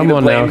that partly come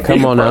on now,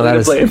 that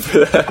is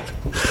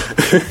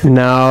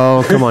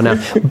no, come on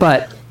now.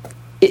 But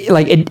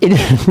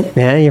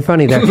yeah, you're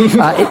funny there.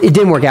 It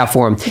didn't work out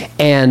for him,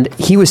 and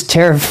he was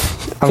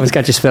terrified. I almost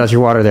got you spit out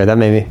your water there. That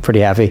made me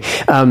pretty happy.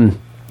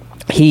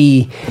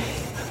 He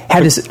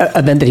had this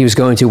event that he was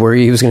going to where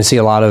he was going to see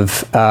a lot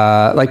of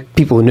like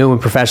people who knew him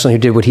professionally who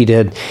did what he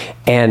did,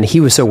 and he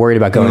was so worried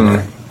about going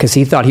there because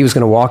he thought he was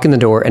going to walk in the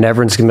door and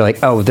everyone's going to be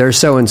like, oh, there's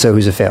so-and-so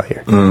who's a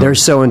failure. There's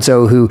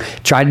so-and-so who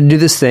tried to do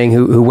this thing,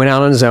 who went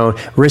out on his own,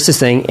 risked this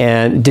thing,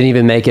 and didn't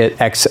even make it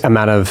X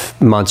amount of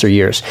months or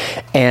years.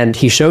 And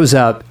he shows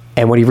up,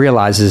 and what he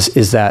realizes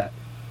is that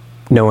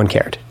no one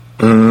cared.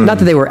 Not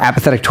that they were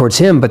apathetic towards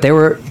him, but they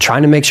were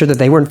trying to make sure that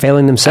they weren't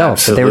failing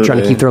themselves. They were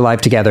trying to keep their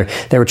life together.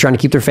 They were trying to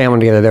keep their family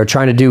together. They were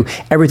trying to do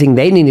everything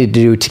they needed to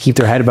do to keep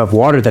their head above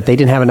water, that they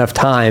didn't have enough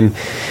time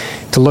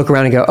to look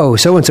around and go, oh,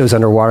 so-and-so's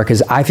underwater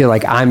because I feel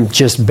like I'm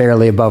just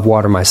barely above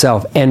water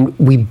myself. And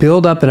we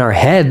build up in our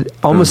head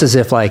almost as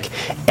if like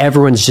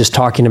everyone's just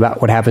talking about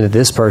what happened to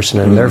this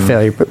person and their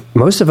failure. But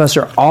most of us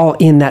are all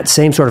in that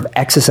same sort of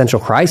existential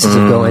crisis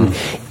of going,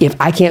 if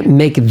I can't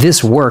make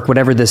this work,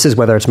 whatever this is,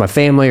 whether it's my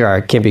family or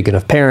I can't be a good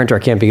enough parent or I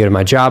can't be good at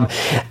my job,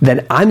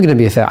 then I'm going to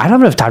be a failure. I don't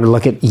have enough time to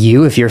look at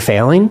you if you're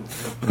failing.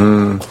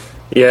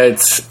 Yeah,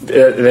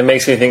 it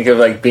makes me think of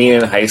like being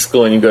in high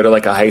school and you go to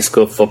like a high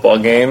school football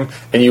game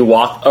and you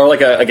walk, or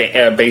like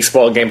a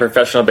baseball game,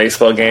 professional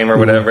baseball game or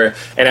whatever.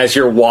 And as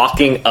you're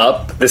walking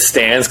up the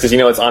stands, because you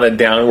know it's on a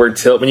downward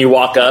tilt, when you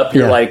walk up,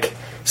 you're like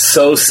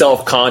so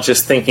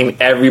self-conscious, thinking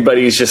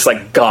everybody's just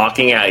like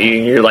gawking at you,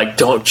 and you're like,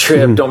 don't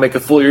trip, don't make a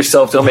fool of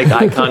yourself, don't make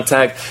eye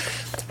contact.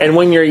 And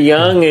when you're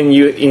young and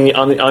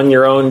on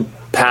your own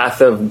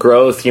path of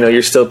growth, you know,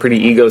 you're still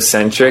pretty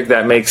egocentric.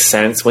 That makes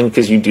sense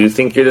because you do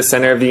think you're the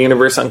center of the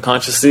universe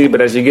unconsciously.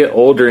 But as you get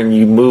older and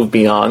you move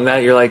beyond that,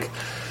 you're like,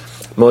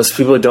 most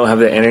people don't have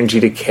the energy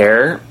to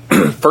care,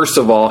 first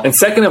of all. And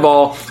second of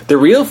all, the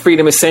real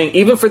freedom is saying,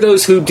 even for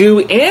those who do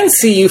and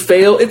see you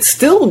fail, it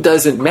still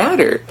doesn't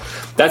matter.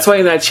 That's why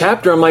in that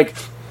chapter, I'm like,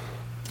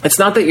 it's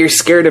not that you're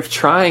scared of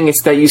trying,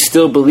 it's that you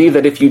still believe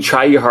that if you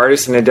try your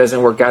hardest and it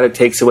doesn't work out, it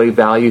takes away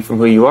value from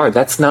who you are.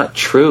 That's not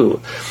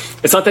true.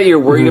 It's not that you're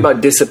worried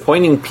about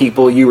disappointing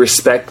people you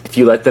respect if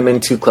you let them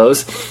in too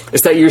close.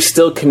 It's that you're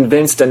still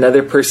convinced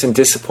another person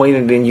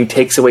disappointed in you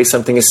takes away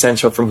something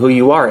essential from who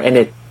you are, and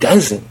it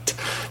doesn't.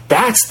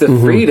 That's the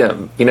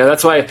freedom. You know,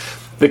 that's why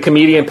the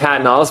comedian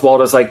Patton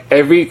Oswalt is like,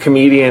 every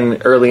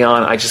comedian early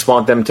on, I just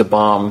want them to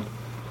bomb.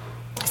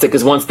 It's like,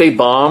 because once they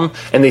bomb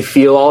and they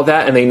feel all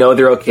that and they know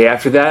they're okay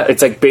after that,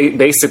 it's like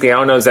basically, I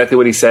don't know exactly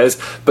what he says,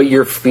 but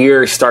your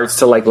fear starts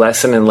to like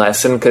lessen and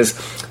lessen, because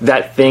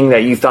that thing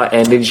that you thought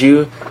ended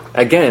you,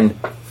 again,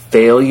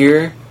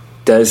 failure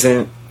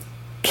doesn't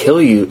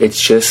kill you. It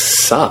just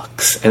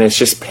sucks and it's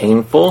just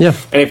painful. Yeah.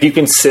 And if you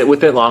can sit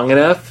with it long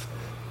enough,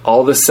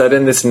 all of a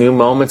sudden this new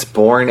moment's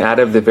born out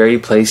of the very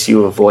place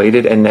you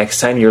avoided, and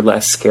next time you're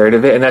less scared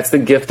of it. And that's the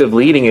gift of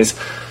leading, is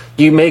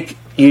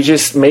you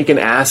just make an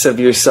ass of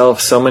yourself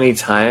so many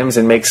times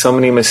and make so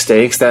many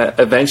mistakes that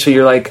eventually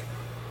you're like,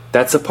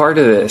 that's a part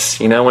of this.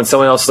 You know, when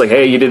someone else is like,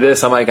 hey, you did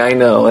this, I'm like, I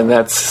know, and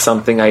that's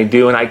something I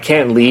do, and I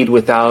can't lead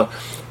without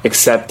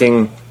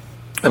accepting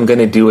I'm going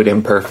to do it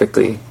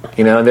imperfectly.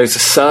 You know, and there's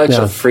such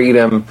a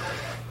freedom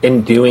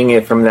in doing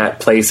it from that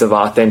place of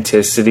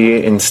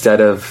authenticity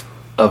instead of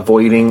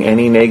avoiding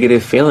any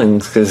negative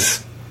feelings,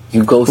 because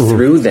you go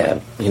through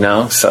them, you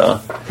know?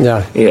 So,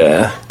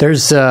 yeah.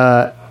 There's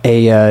a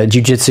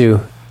jiu-jitsu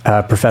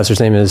professor. His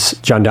name is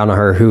John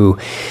Danaher, who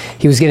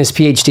he was getting his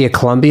PhD at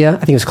Columbia. I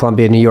think it was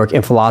Columbia, New York,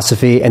 in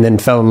philosophy, and then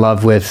fell in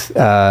love with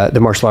the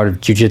martial art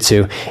of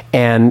jiu-jitsu.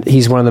 And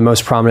he's one of the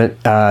most prominent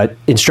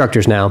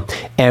instructors now.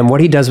 And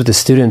what he does with the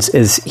students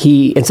is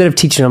he, instead of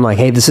teaching them like,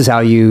 hey, this is how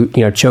you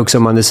choke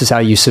someone, this is how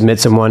you submit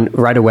someone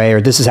right away,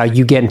 or this is how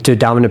you get into a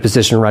dominant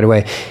position right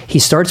away, he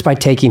starts by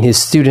taking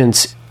his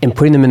students and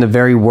putting them in the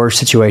very worst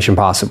situation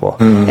possible.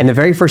 And the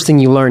very first thing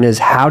you learn is,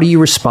 how do you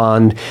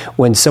respond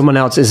when someone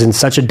else is in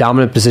such a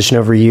dominant position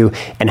over you,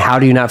 and how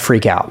do you not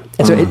freak out?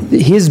 And so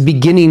his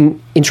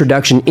beginning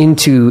introduction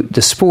into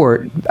the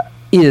sport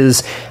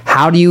is,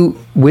 how do you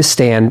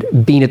withstand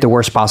being at the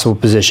worst possible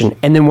position?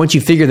 And then once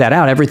you figure that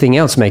out, everything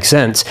else makes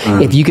sense.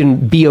 If you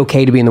can be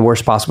okay to be in the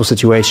worst possible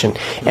situation.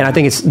 And I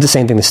think it's the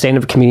same thing the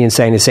stand-up comedian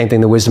saying, the same thing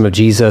the wisdom of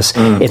Jesus.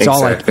 It's all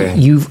like,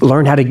 you've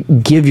learned how to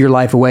give your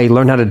life away,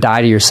 learn how to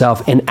die to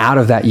yourself, and out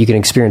of that you can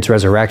experience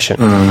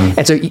resurrection.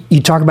 And so you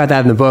talk about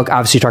that in the book.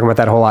 Obviously you're talking about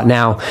that a whole lot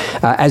now.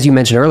 As you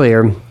mentioned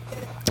earlier,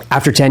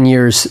 after 10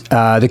 years,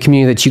 the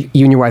community that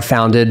you and your wife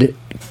founded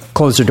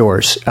closed their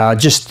doors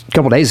just a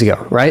couple days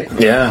ago, right?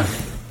 Yeah.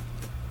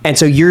 And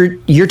so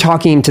you're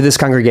talking to this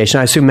congregation.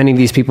 I assume many of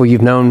these people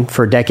you've known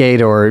for a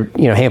decade or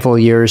handful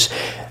of years.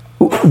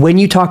 When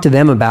you talk to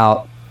them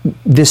about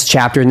this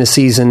chapter in the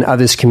season of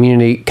this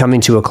community coming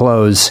to a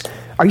close,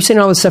 are you saying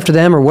all this stuff to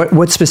them, or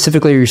what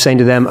specifically are you saying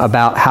to them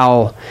about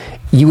how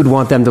you would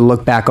want them to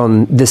look back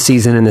on this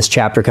season and this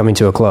chapter coming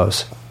to a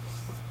close?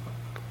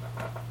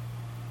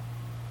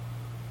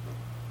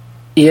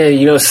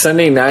 Yeah,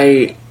 Sunday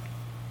night,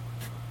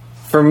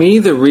 for me,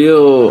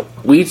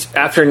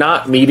 after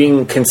not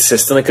meeting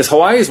consistently, because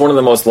Hawaii is one of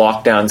the most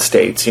locked down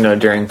states,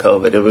 during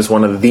COVID. It was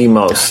one of the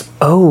most.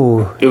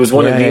 It was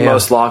one of the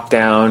most locked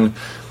down.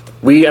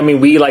 We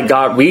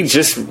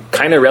just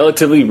kind of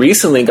relatively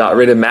recently got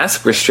rid of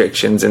mask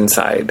restrictions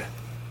inside.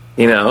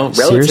 Relatively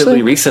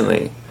Seriously?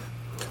 recently.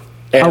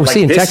 And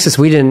in Texas,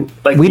 we didn't.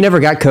 We never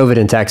got COVID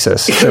in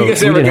Texas, so we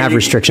didn't have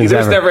restrictions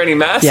There's ever. never any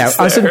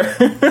masks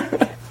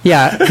there.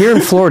 Yeah, here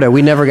in Florida,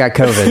 we never got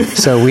COVID,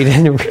 so we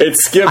didn't. It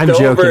skipped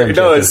over.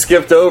 It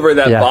skipped over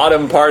that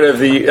bottom part of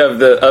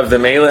the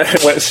mainland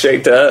and went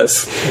straight to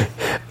us.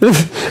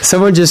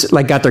 Someone just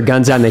got their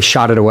guns out and they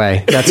shot it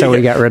away. That's how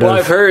we got rid of. Well,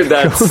 I've heard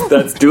that's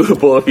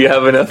doable if you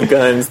have enough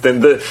guns. Then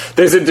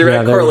there's a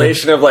direct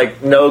correlation of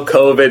no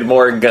COVID,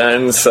 more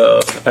guns.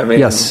 So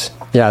yes,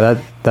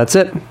 that's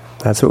it.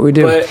 That's what we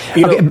do.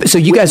 But, so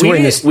you guys were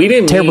in this. We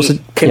didn't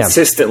meet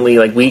consistently,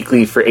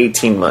 weekly, for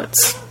 18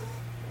 months.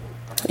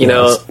 And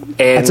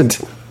that's a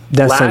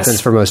death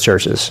sentence for most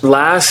churches.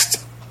 Going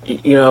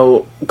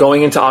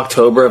into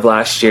October of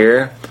last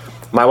year,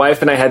 my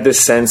wife and I had this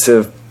sense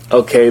of,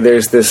 okay,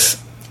 there's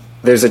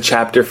a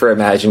chapter for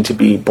Imagine to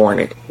be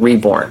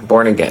reborn,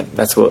 born again.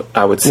 That's what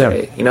I would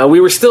say. Yeah. We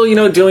were still,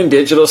 doing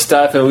digital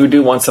stuff, and we would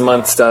do once a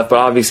month stuff, but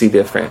obviously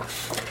different.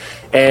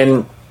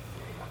 And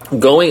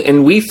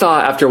we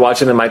thought, after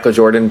watching the Michael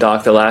Jordan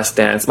doc, The Last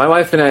Dance, my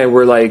wife and I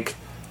were like,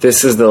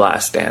 this is the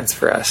last dance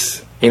for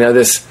us.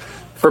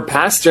 For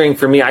pastoring,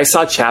 for me, I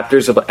saw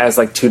chapters as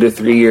 2 to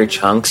 3 year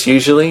chunks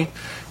usually.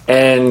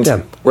 And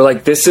we're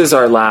like, this is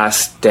our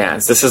last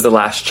dance. This is the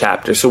last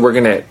chapter. So we're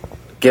going to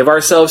give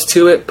ourselves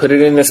to it, put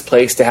it in this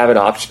place to have it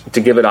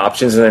to give it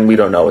options. And then we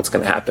don't know what's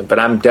going to happen. But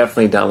I'm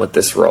definitely done with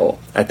this role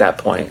at that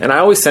point. And I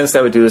always sensed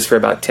I would do this for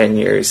about 10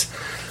 years.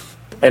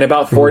 And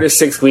about 4 to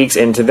 6 weeks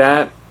into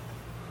that,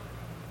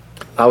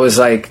 I was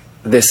like,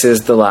 this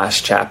is the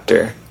last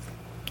chapter.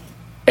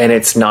 And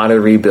it's not a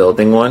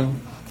rebuilding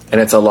one. And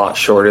it's a lot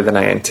shorter than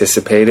I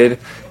anticipated.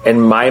 And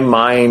my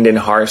mind and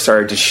heart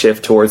started to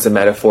shift towards the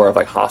metaphor of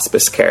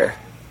hospice care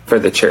for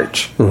the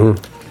church.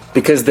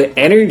 Because the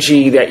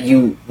energy that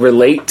you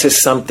relate to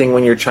something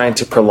when you're trying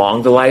to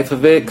prolong the life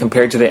of it,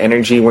 compared to the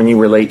energy when you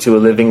relate to a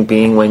living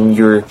being when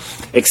you're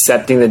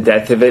accepting the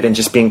death of it and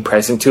just being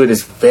present to it,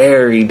 is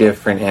very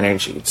different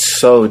energy. It's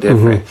so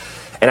different.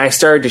 And I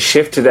started to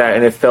shift to that,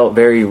 and it felt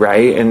very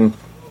right. And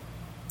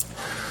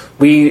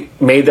we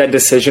made that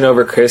decision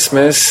over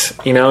Christmas,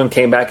 and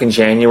came back in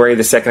January,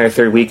 the second or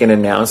third week, and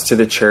announced to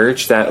the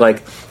church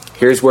that,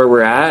 here's where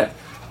we're at.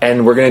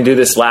 And we're going to do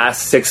this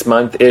last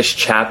 6-month-ish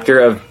chapter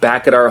of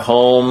back at our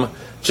home,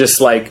 just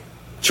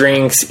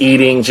drinks,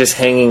 eating, just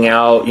hanging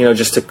out,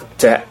 just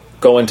to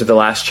go into the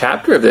last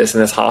chapter of this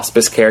and this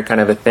hospice care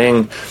kind of a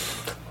thing.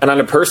 And on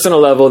a personal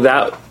level,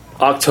 that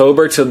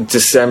October to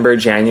December,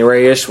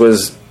 January-ish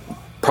was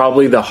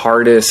probably the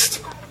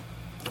hardest,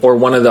 or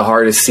one of the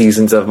hardest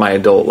seasons of my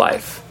adult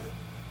life.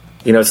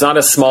 It's not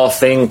a small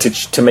thing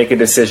to make a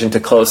decision to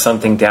close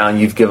something down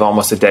you've give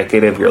almost a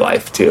decade of your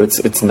life to.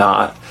 It's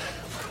not.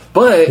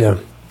 But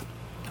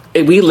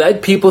we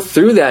led people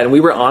through that, and we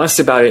were honest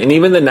about it. And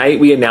even the night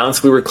we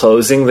announced we were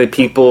closing, the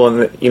people,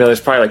 and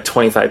there's probably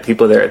 25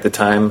 people there at the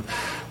time,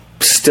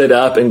 stood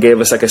up and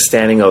gave us a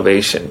standing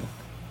ovation.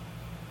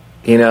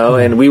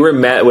 And we were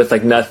met with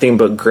nothing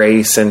but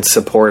grace and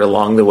support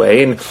along the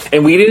way.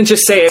 And we didn't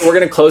just say, hey, we're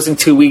going to close in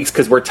 2 weeks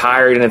because we're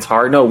tired and it's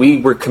hard. No,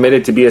 we were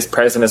committed to be as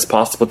present as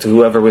possible to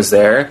whoever was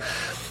there.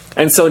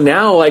 And so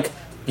now,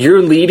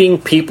 you're leading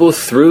people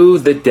through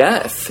the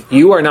death.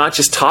 You are not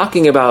just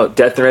talking about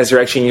death and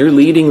resurrection, you're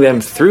leading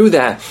them through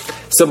that.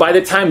 So by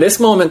the time this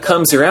moment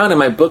comes around and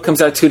my book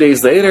comes out 2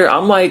 days later,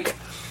 I'm like,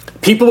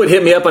 people would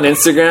hit me up on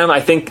Instagram,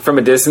 I think from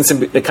a distance,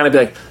 and they kind of be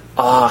like,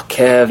 "Oh,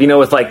 Kev,"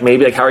 with like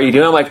maybe like, "How are you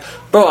doing?" I'm like,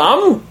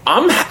 "Bro,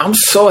 I'm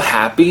so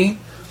happy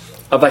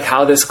of like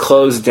how this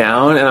closed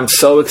down, and I'm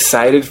so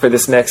excited for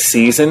this next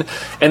season."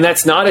 And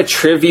that's not a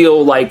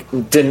trivial like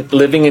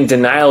living in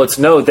denial. It's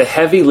no, the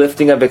heavy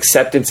lifting of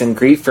acceptance and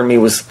grief for me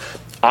was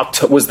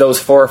those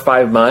 4 or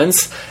 5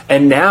 months,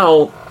 and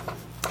now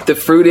the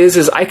fruit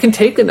is I can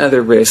take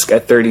another risk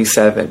at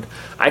 37.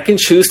 I can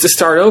choose to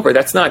start over.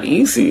 That's not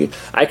easy.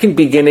 I can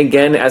begin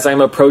again as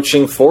I'm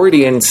approaching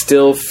 40 and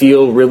still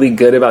feel really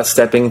good about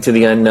stepping into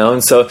the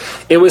unknown. So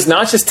it was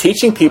not just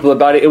teaching people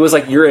about it. It was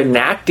like you're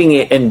enacting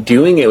it and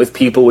doing it with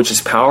people, which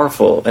is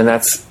powerful. And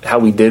that's how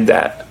we did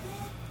that.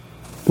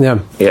 Yeah.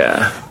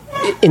 Yeah.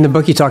 In the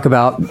book, you talk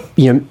about,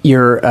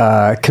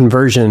 your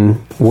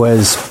conversion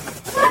was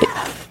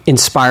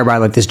inspired by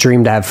like this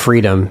dream to have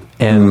freedom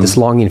and this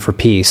longing for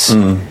peace.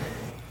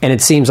 And it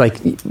seems like,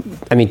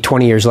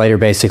 20 years later,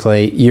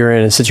 basically, you're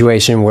in a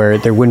situation where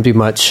there wouldn't be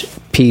much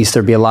peace.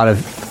 There'd be a lot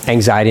of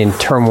anxiety and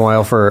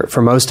turmoil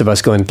for most of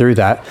us going through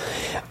that.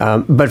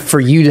 But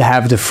for you to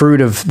have the fruit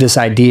of this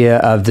idea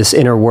of this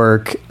inner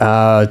work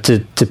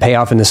to pay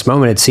off in this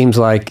moment, it seems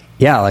like,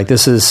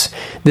 this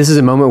is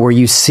a moment where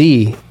you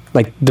see,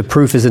 like, the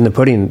proof is in the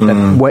pudding,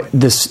 that what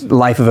this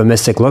life of a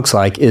mystic looks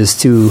like is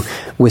to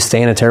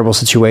withstand a terrible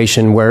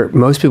situation where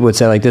most people would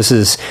say, like, this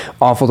is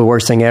awful, the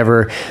worst thing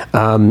ever.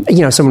 Someone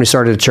who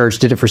started a church,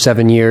 did it for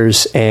 7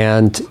 years.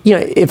 And,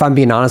 if I'm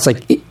being honest,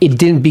 like, it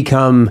didn't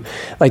become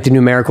like the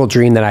numerical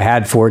dream that I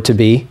had for it to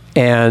be.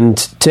 And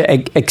to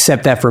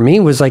accept that for me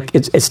was like,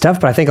 it's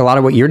tough. But I think a lot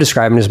of what you're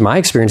describing is my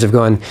experience of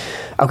going,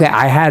 okay,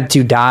 I had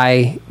to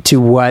die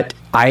to what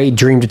I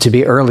dreamed it to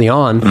be early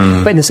on.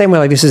 But in the same way,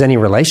 like this is any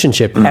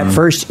relationship. At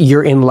first,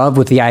 you're in love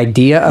with the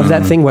idea of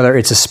that thing, whether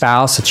it's a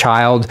spouse, a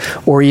child,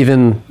 or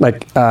even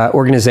like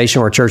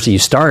organization or a church that you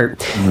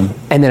start.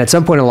 And then at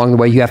some point along the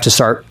way, you have to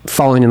start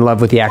falling in love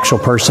with the actual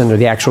person or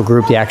the actual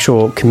group, the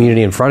actual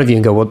community in front of you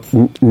and go,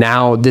 well,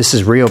 now this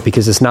is real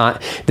because it's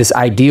not this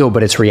ideal,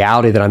 but it's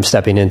reality that I'm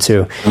stepping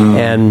into.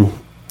 And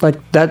like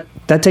that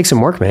takes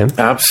some work, man.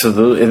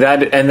 Absolutely.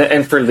 That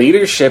and for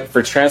leadership,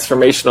 for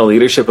transformational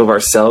leadership of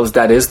ourselves,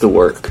 that is the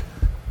work.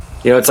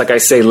 It's like I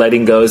say,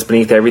 letting go is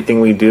beneath everything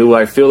we do.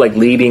 I feel like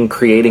leading,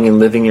 creating, and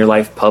living your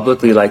life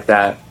publicly like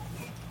that,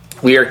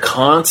 we are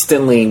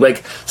constantly,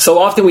 like, so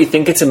often we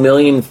think it's a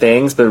million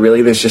things, but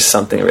really there's just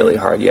something really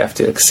hard you have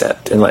to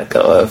accept and let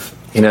go of,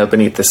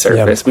 beneath the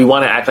surface. Yep. We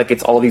want to act like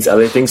it's all these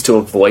other things to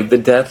avoid the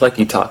death, like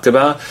you talked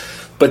about.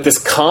 But this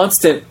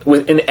constant,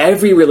 in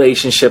every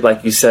relationship,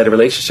 like you said, a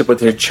relationship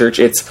with your church,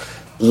 it's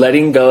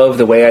letting go of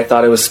the way I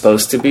thought it was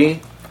supposed to be,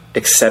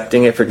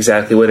 accepting it for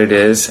exactly what it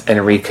is, and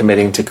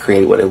recommitting to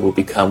create what it will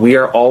become. We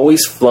are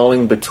always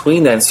flowing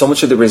between that. And so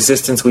much of the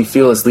resistance we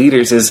feel as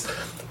leaders is,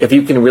 if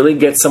you can really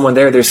get someone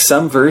there's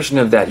some version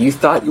of that. You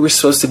thought you were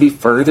supposed to be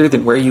further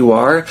than where you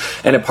are,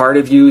 and a part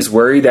of you is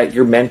worried that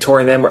you're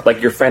mentoring them, or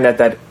like your friend at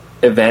that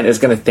event is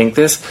going to think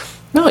this.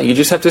 No, you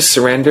just have to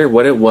surrender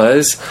what it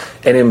was,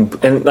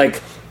 and like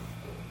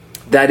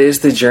that is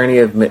the journey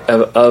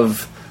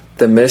of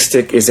the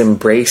mystic, is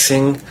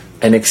embracing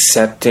and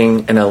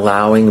accepting and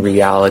allowing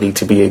reality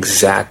to be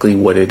exactly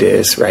what it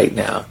is right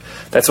now.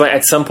 That's why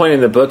at some point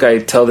in the book I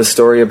tell the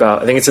story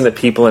about, I think it's in the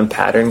People and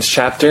Patterns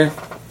chapter,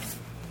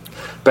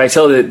 but I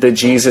tell the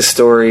Jesus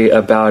story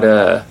about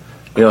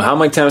how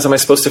many times am I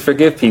supposed to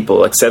forgive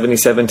people? Like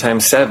 77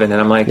 times 7. And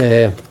I'm like,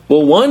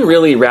 well, one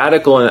really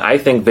radical and I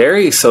think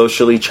very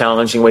socially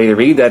challenging way to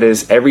read that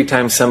is every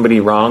time somebody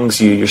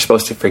wrongs you, you're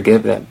supposed to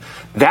forgive them.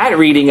 That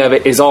reading of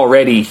it is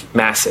already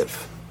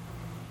massive.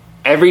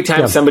 Every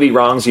time somebody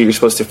wrongs you, you're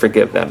supposed to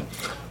forgive them.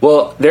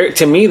 Well,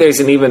 to me, there's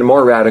an even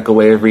more radical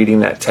way of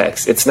reading that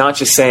text. It's not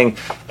just saying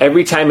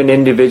every time an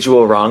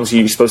individual wrongs you,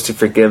 you're supposed to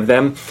forgive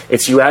them.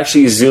 It's you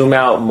actually zoom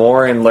out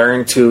more and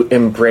learn to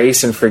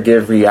embrace and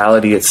forgive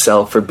reality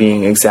itself for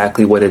being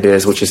exactly what it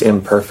is, which is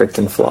imperfect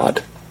and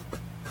flawed.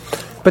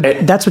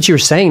 But that's what you were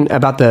saying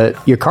about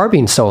your car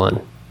being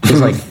stolen. It's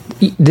like,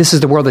 this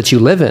is the world that you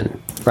live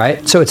in,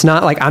 right? So it's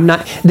not like I'm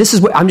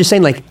just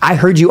saying, like, I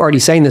heard you already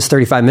saying this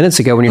 35 minutes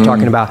ago when you're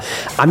talking about,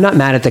 I'm not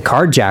mad at the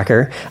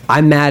carjacker.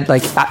 I'm mad,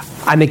 like,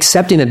 I'm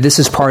accepting that this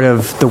is part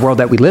of the world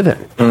that we live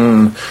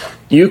in.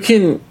 You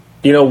can,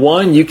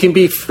 you can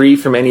be free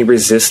from any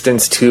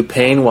resistance to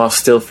pain while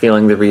still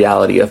feeling the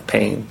reality of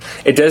pain.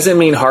 It doesn't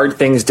mean hard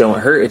things don't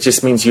hurt. It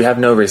just means you have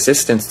no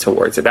resistance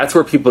towards it. That's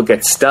where people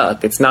get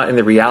stuck. It's not in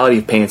the reality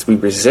of pain. It's we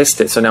resist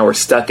it. So now we're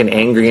stuck and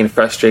angry and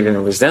frustrated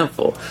and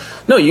resentful.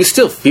 No, you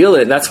still feel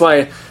it. And that's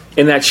why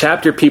in that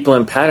chapter, People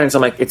and Patterns,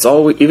 I'm like, it's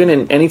always, even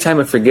in any time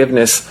of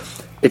forgiveness,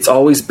 it's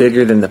always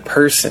bigger than the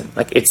person.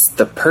 Like, it's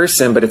the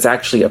person, but it's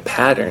actually a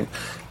pattern.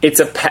 It's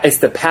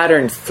the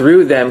pattern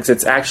through them because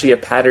it's actually a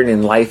pattern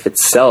in life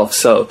itself.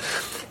 So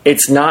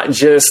it's not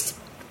just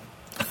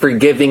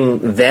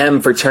forgiving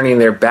them for turning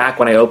their back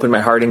when I opened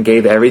my heart and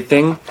gave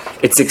everything.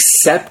 It's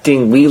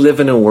accepting we live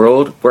in a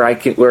world where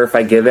if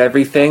I give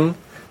everything,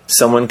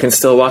 someone can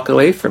still walk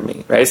away from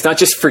me, right? It's not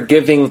just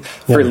forgiving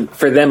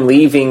for them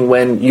leaving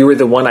when you were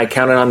the one I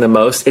counted on the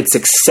most. It's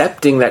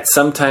accepting that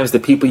sometimes the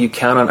people you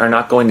count on are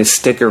not going to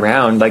stick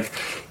around. Like,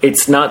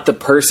 it's not the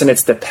person,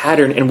 it's the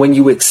pattern. And when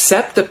you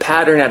accept the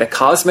pattern at a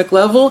cosmic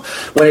level,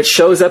 when it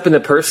shows up in the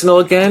personal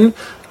again,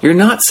 you're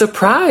not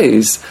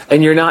surprised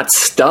and you're not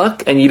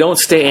stuck and you don't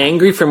stay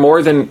angry for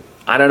more than,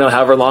 I don't know,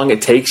 however long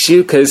it takes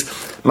you. Because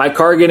my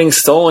car getting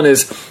stolen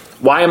is,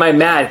 why am I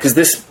mad? Because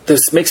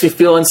this makes me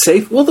feel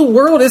unsafe. Well, the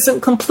world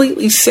isn't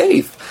completely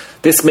safe.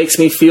 This makes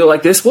me feel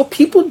like this. Well,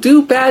 people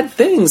do bad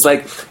things.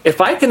 Like, if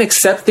I can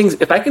accept things,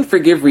 if I can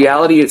forgive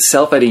reality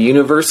itself at a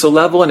universal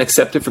level and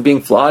accept it for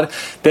being flawed,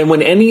 then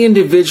when any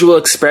individual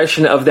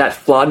expression of that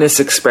flawedness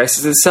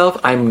expresses itself,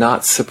 I'm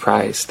not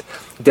surprised.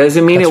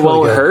 Doesn't mean it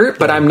won't hurt,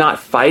 but I'm not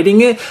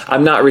fighting it.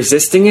 I'm not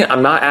resisting it.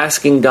 I'm not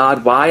asking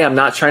God why. I'm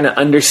not trying to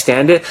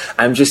understand it.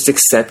 I'm just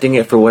accepting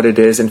it for what it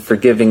is and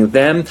forgiving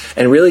them,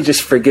 and really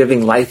just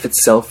forgiving life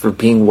itself for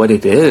being what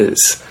it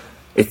is.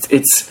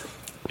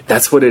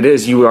 That's what it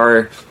is. You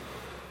are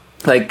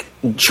like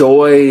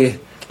joy.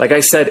 Like I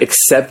said,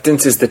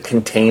 acceptance is the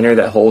container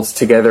that holds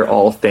together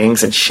all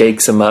things and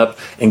shakes them up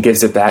and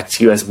gives it back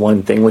to you as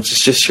one thing, which is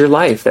just your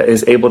life that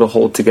is able to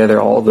hold together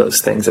all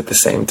those things at the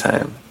same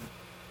time.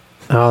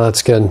 Oh,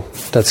 that's good.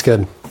 That's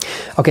good.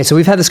 Okay, so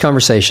we've had this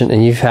conversation,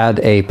 and you've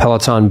had a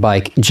Peloton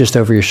bike just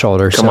over your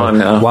shoulder. Come on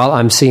now. While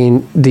I'm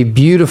seeing the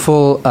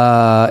beautiful,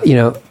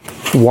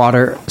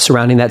 water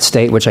surrounding that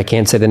state, which I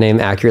can't say the name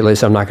accurately,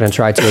 so I'm not going to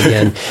try to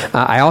again.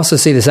 I also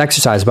see this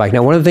exercise bike.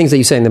 Now, one of the things that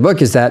you say in the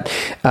book is that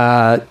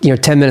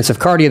 10 minutes of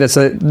cardio.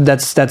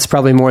 That's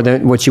probably more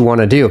than what you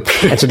want to do,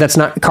 and so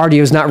cardio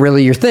is not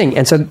really your thing.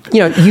 And so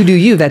you do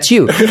you. That's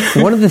you.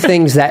 One of the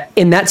things that,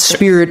 in that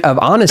spirit of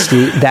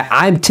honesty, that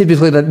I'm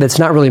typically that's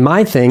not really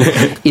my thing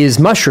is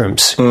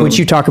mushrooms, which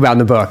you talk about in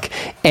the book,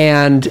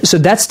 and so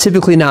that's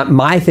typically not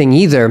my thing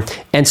either.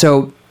 And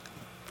so,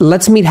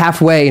 let's meet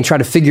halfway and try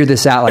to figure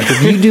this out. Like,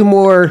 if you do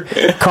more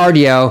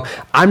cardio,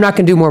 I'm not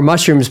going to do more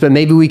mushrooms, but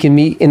maybe we can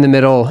meet in the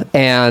middle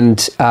and,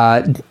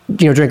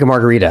 drink a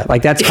margarita.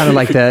 Like, that's kind of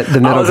like the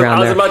middle ground there. I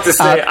was about to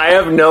say, I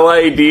have no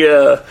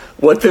idea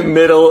what the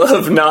middle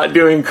of not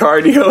doing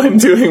cardio and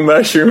doing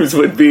mushrooms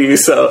would be.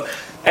 So,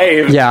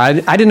 hey. Yeah,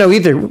 I didn't know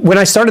either. When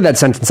I started that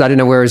sentence, I didn't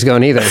know where it was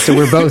going either. So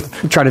we're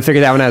both trying to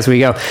figure that one out as we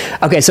go.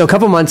 Okay, so a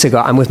couple months ago,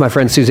 I'm with my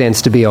friend Suzanne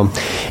Stabile,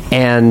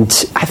 and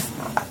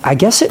I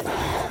guess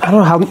I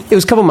don't know how, it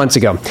was a couple months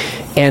ago.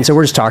 And so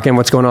we're just talking,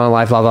 what's going on in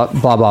life, blah, blah,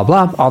 blah, blah,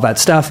 blah, all that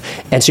stuff.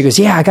 And she goes,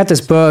 yeah, I got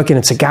this book, and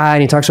it's a guy,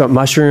 and he talks about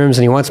mushrooms,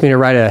 and he wants me to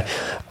write an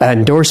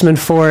endorsement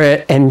for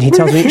it. And he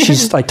tells me,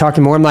 she's like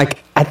talking more. I'm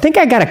like, I think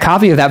I got a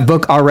copy of that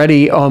book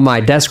already on my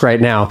desk right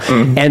now.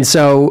 Mm-hmm. And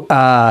so,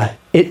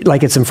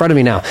 it's in front of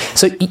me now.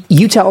 So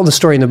you tell the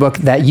story in the book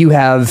that you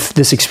have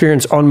this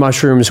experience on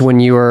mushrooms when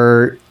you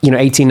were,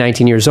 18,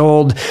 19 years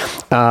old.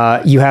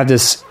 You have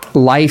this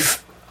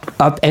life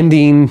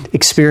upending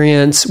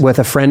experience with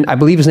a friend. I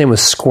believe his name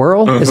was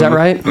Squirrel. Mm-hmm. Is that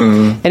right?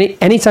 Mm-hmm.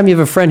 Anytime you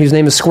have a friend whose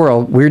name is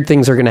Squirrel, weird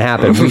things are going to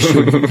happen. We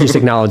should just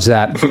acknowledge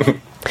that.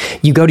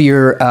 You go to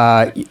your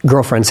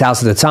girlfriend's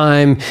house at the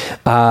time.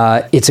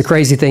 It's a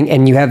crazy thing,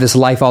 and you have this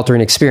life-altering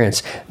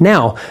experience.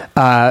 Now,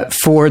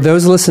 for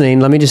those listening,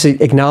 let me just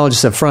acknowledge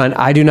this up front.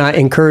 I do not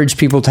encourage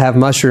people to have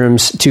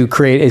mushrooms to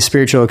create a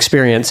spiritual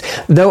experience,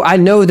 though I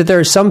know that there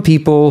are some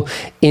people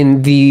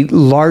in the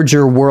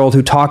larger world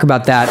who talk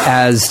about that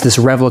as this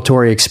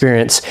revelatory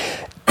experience.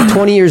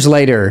 20 years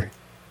later,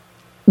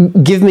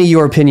 give me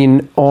your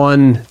opinion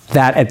on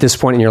that at this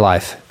point in your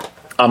life.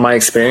 On my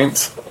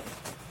experience?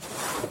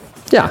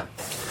 Yeah.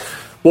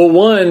 Well,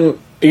 one,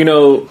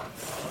 to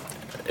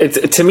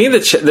me,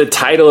 the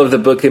title of the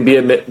book can be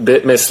a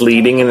bit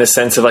misleading in the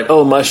sense of like,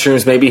 oh,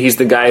 mushrooms, maybe he's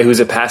the guy who's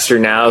a pastor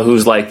now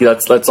who's like,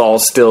 let's all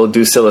still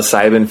do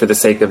psilocybin for the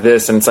sake of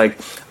this. And it's like,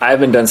 I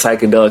haven't done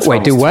psychedelics for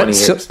almost 20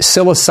 years.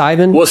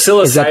 Psilocybin? Well,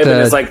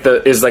 psilocybin is like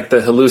the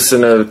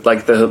hallucino,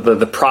 like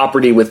the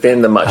property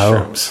within the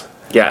mushrooms. Oh.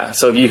 Yeah.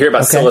 So if you hear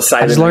about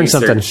psilocybin, I just learned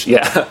research, something.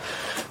 Yeah.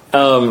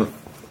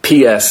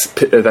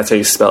 That's how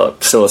you spell it,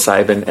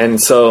 psilocybin. And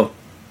so,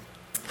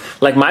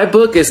 like, my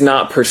book is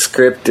not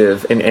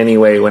prescriptive in any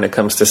way when it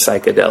comes to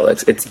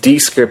psychedelics. It's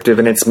descriptive,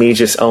 and it's me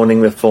just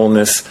owning the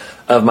fullness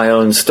of my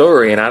own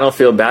story. And I don't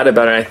feel bad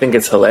about it. I think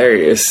it's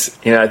hilarious.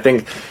 I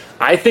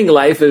think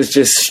life is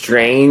just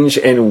strange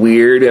and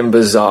weird and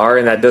bizarre,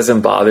 and that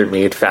doesn't bother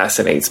me. It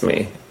fascinates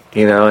me,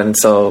 And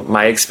so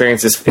my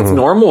experience is, it's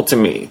normal to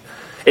me.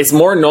 It's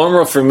more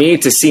normal for me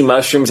to see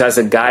mushrooms as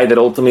a guide that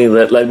ultimately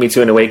led me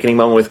to an awakening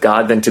moment with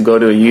God than to go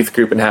to a youth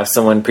group and have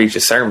someone preach a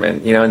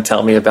sermon, and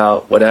tell me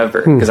about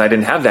whatever, because I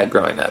didn't have that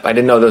growing up. I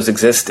didn't know those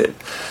existed.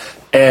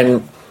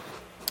 And,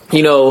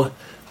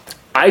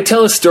 I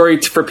tell a story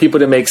for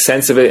people to make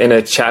sense of it in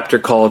a chapter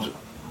called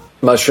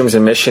Mushrooms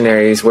and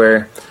Missionaries,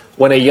 where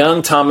when a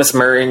young Thomas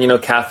Merton,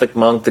 Catholic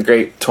monk, the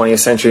great 20th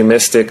century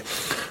mystic,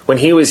 when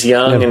he was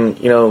young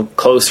and,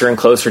 closer and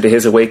closer to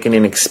his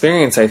awakening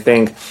experience, I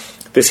think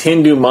this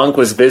Hindu monk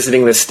was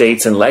visiting the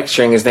States and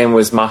lecturing. His name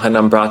was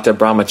Mahanambrata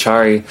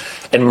Brahmachari.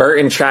 And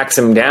Merton tracks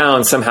him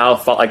down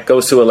somehow,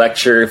 goes to a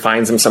lecture,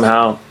 finds him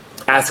somehow,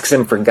 asks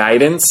him for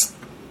guidance.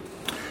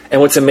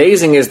 And what's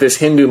amazing is this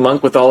Hindu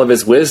monk, with all of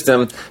his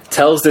wisdom,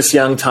 tells this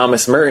young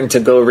Thomas Merton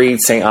to go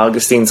read St.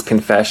 Augustine's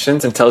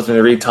Confessions and tells him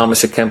to read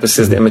Thomas à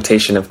Kempis's The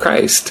Imitation of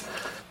Christ.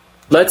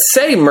 Let's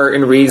say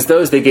Merton reads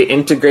those, they get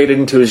integrated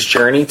into his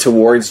journey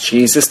towards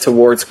Jesus,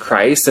 towards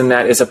Christ, and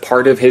that is a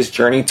part of his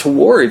journey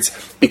towards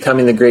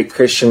becoming the great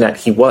Christian that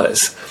he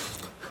was.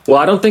 Well,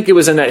 I don't think it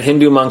was in that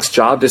Hindu monk's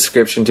job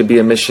description to be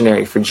a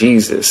missionary for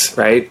Jesus,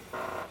 right?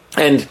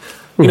 And,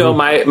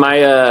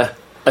 my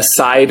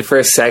aside for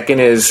a second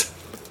is,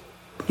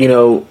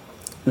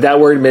 that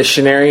word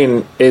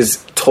missionary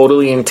is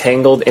totally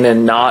entangled in a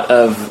knot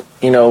of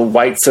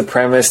white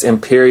supremacist,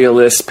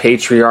 imperialist,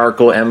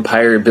 patriarchal,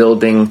 empire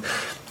building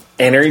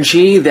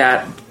energy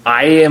that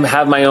I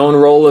have my own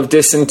role of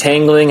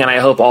disentangling, and I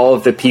hope all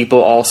of the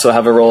people also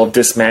have a role of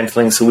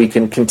dismantling so we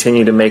can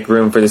continue to make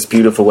room for this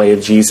beautiful way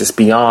of Jesus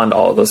beyond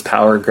all those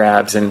power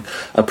grabs and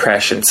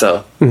oppression.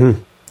 So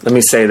let me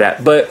say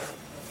that.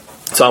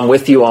 So I'm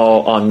with you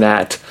all on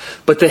that.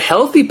 But the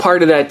healthy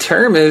part of that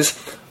term is,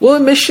 well, a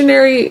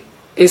missionary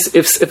is,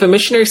 if a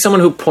missionary is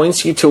someone who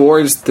points you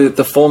towards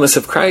the fullness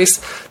of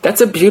Christ,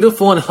 that's a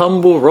beautiful and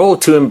humble role.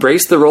 To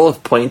embrace the role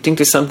of pointing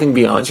to something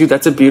beyond you,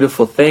 that's a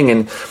beautiful thing.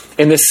 And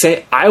in the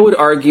same, I would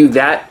argue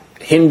that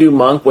Hindu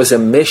monk was a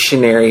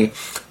missionary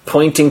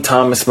pointing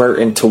Thomas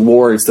Merton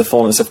towards the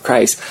fullness of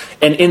Christ.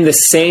 And in the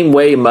same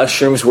way,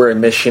 mushrooms were a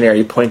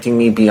missionary pointing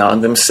me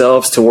beyond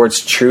themselves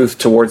towards truth,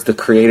 towards the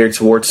Creator,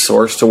 towards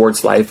Source,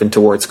 towards life, and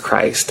towards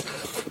Christ.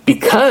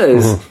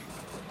 Because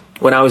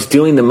when I was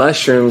doing the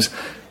mushrooms,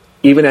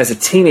 even as a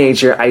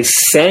teenager, I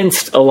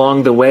sensed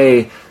along the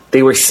way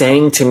they were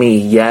saying to me,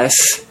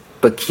 yes,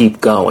 but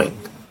keep going.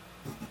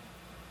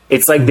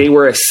 It's like they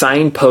were a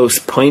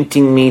signpost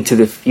pointing me to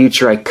the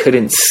future I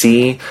couldn't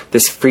see,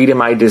 this freedom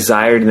I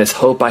desired, and this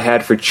hope I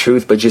had for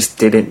truth but just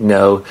didn't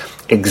know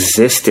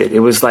existed. It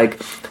was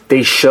like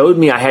they showed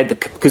me I had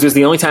because it was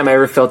the only time I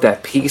ever felt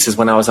at peace is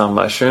when I was on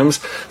mushrooms.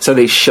 So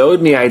they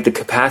showed me I had the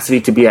capacity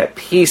to be at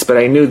peace, but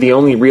I knew the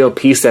only real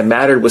peace that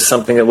mattered was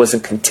something that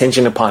wasn't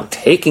contingent upon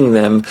taking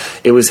them.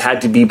 It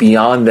had to be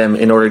beyond them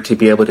in order to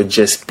be able to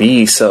just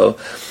be. So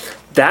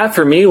that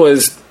for me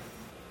was,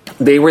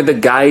 they were the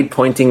guide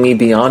pointing me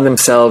beyond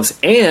themselves.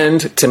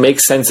 And to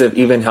make sense of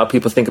even how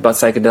people think about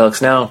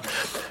psychedelics now,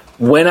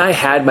 when I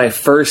had my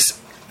first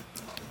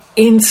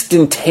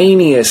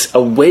instantaneous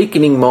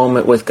awakening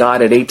moment with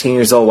God at 18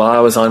 years old while I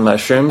was on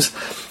mushrooms,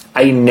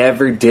 I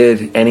never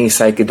did any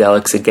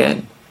psychedelics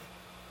again.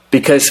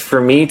 Because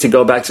for me to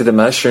go back to the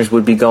mushrooms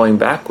would be going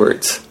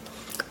backwards.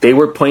 They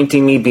were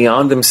pointing me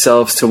beyond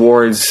themselves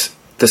towards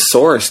the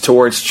source,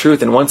 towards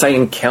truth. And once I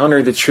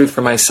encountered the truth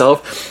for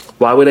myself,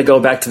 why would I go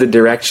back to the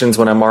directions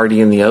when I'm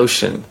already in the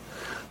ocean?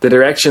 The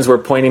directions were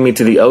pointing me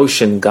to the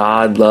ocean,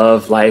 God,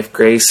 love, life,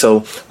 grace.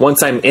 So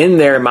once I'm in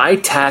there, my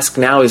task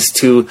now is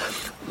to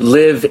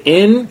live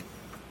in,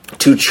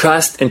 to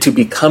trust, and to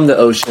become the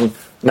ocean,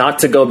 not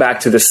to go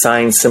back to the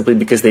signs simply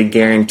because they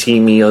guarantee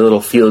me a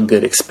little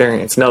feel-good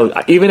experience. No,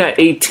 even at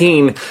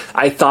 18,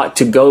 I thought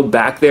to go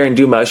back there and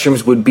do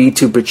mushrooms would be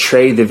to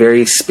betray the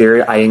very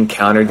spirit I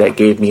encountered that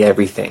gave me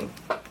everything.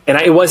 And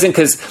it wasn't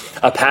because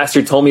a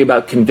pastor told me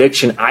about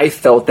conviction. I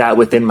felt that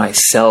within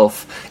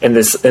myself in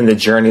the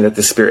journey that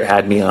the Spirit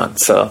had me on.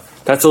 So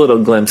that's a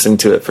little glimpse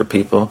into it for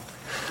people.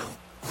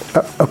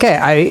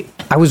 Okay,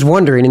 I was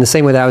wondering, in the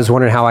same way that I was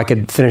wondering how I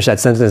could finish that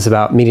sentence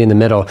about meeting in the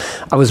middle,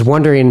 I was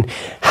wondering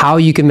how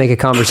you could make a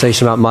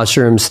conversation about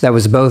mushrooms that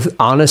was both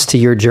honest to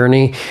your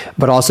journey,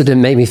 but also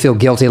didn't make me feel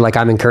guilty like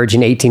I'm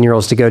encouraging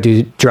 18-year-olds to go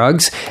do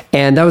drugs.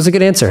 And that was a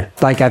good answer.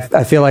 Like,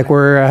 I feel like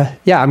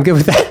I'm good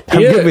with that. I'm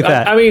good with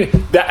that. I mean,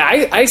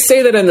 I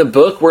say that in the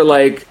book where,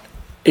 like,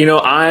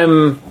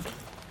 I'm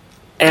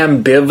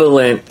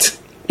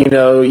ambivalent,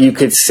 you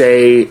could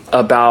say,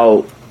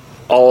 about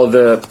all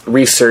the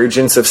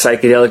resurgence of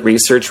psychedelic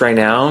research right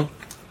now.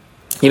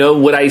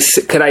 Could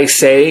I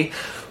say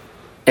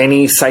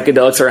any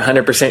psychedelics are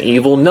 100%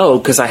 evil? No,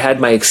 because I had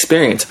my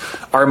experience.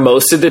 Are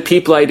most of the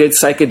people I did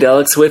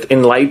psychedelics with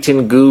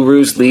enlightened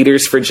gurus,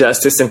 leaders for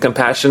justice and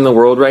compassion in the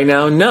world right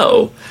now?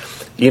 No.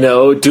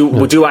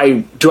 Do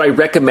I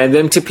recommend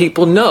them to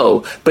people?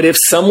 No. But if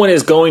someone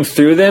is going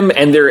through them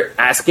and they're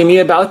asking me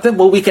about them,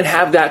 well, we can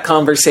have that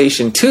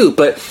conversation too.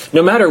 But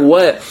no matter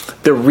what,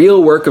 the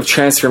real work of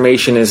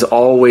transformation is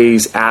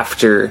always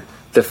after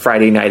the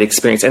Friday night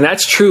experience. And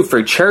that's true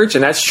for church,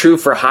 and that's true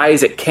for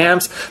highs at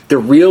camps. The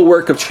real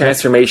work of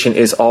transformation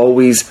is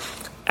always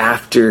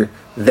after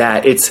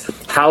that. It's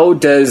how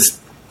does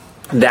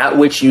that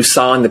which you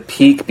saw on the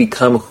peak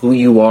become who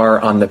you are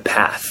on the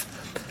path?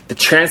 the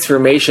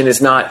transformation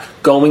is not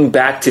going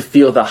back to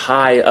feel the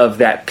high of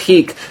that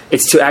peak.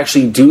 It's to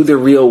actually do the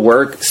real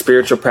work,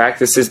 spiritual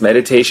practices,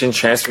 meditation,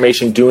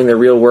 transformation, doing the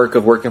real work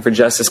of working for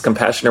justice,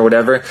 compassion, or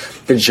whatever.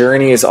 The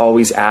journey is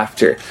always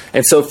after.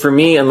 And so for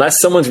me, unless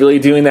someone's really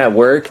doing that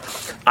work,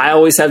 I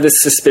always have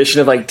this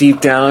suspicion of like deep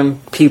down,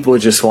 people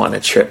just want to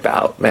trip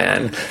out,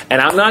 man.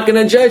 And I'm not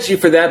going to judge you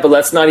for that, but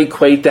let's not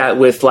equate that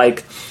with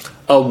like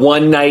a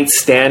one night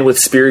stand with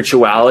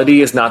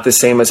spirituality is not the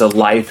same as a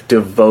life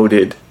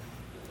devoted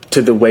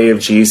to the way of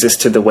Jesus,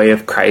 to the way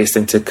of Christ,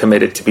 and to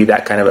committed to be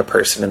that kind of a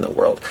person in the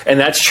world. And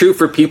that's true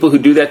for people who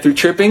do that through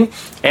tripping,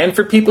 and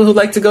for people who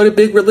like to go to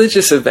big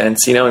religious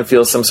events, you know, and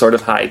feel some sort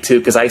of high too,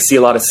 because I see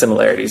a lot of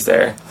similarities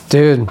there.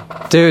 Dude,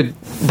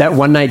 that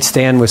one night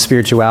stand with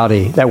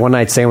spirituality, that one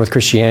night stand with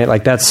Christianity,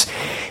 like that's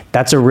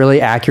a really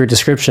accurate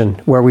description,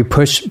 where we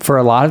push for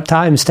a lot of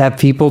times to have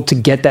people to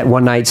get that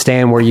one night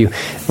stand where you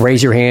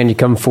raise your hand, you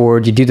come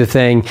forward, you do the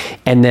thing,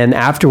 and then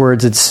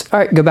afterwards it's, all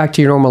right, go back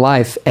to your normal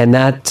life. And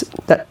that's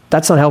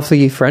not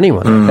healthy for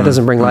anyone. That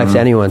doesn't bring life to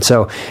anyone.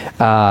 So,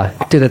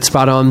 dude, that's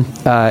spot on.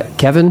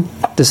 Kevin,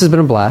 this has been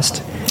a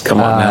blast.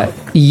 Come on now.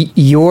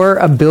 Your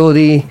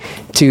ability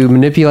to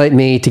manipulate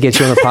me to get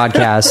you on the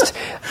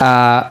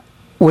podcast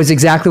was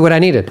exactly what I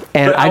needed.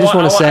 And I just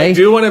want to say, I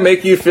do want to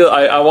make you feel,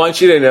 I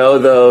want you to know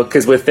though,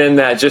 because within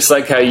that, just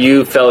like how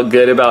you felt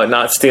good about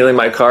not stealing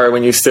my car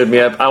when you stood me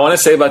up, I want to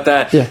say about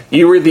that,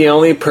 you were the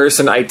only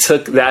person I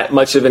took that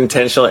much of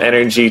intentional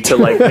energy to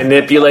like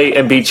manipulate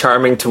and be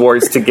charming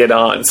towards to get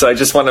on. So I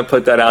just want to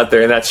put that out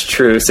there, and that's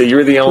true. So you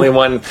were the only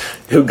one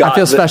who got, I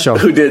feel special.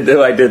 Who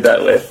I did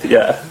that with.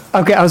 Yeah.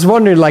 Okay, I was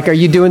wondering, like, are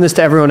you doing this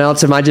to everyone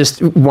else? Am I just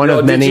one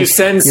of many? Did you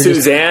send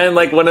Suzanne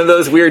like one of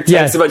those weird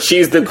texts about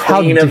she's the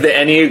queen of the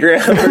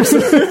Enneagram or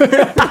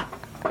something?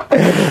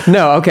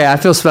 No, okay, I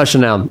feel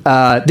special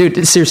now.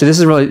 Dude, seriously, this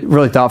is really,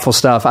 really thoughtful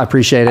stuff. I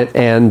appreciate it.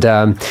 And,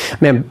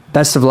 man,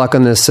 best of luck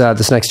on this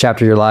next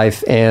chapter of your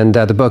life. And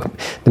the book,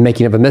 The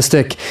Making of a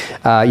Mystic,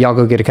 y'all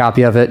go get a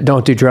copy of it.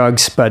 Don't do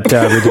drugs, but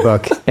read the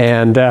book.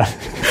 And...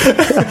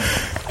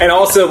 And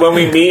also, when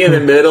we meet in the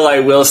middle, I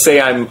will say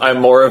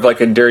I'm more of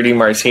like a dirty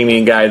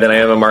martini guy than I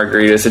am a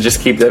margarita, so just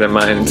keep that in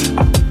mind.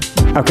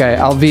 Okay,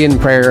 I'll be in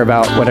prayer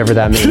about whatever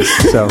that means.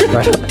 So,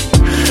 right.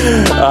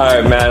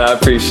 All right, man, I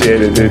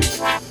appreciate it, dude.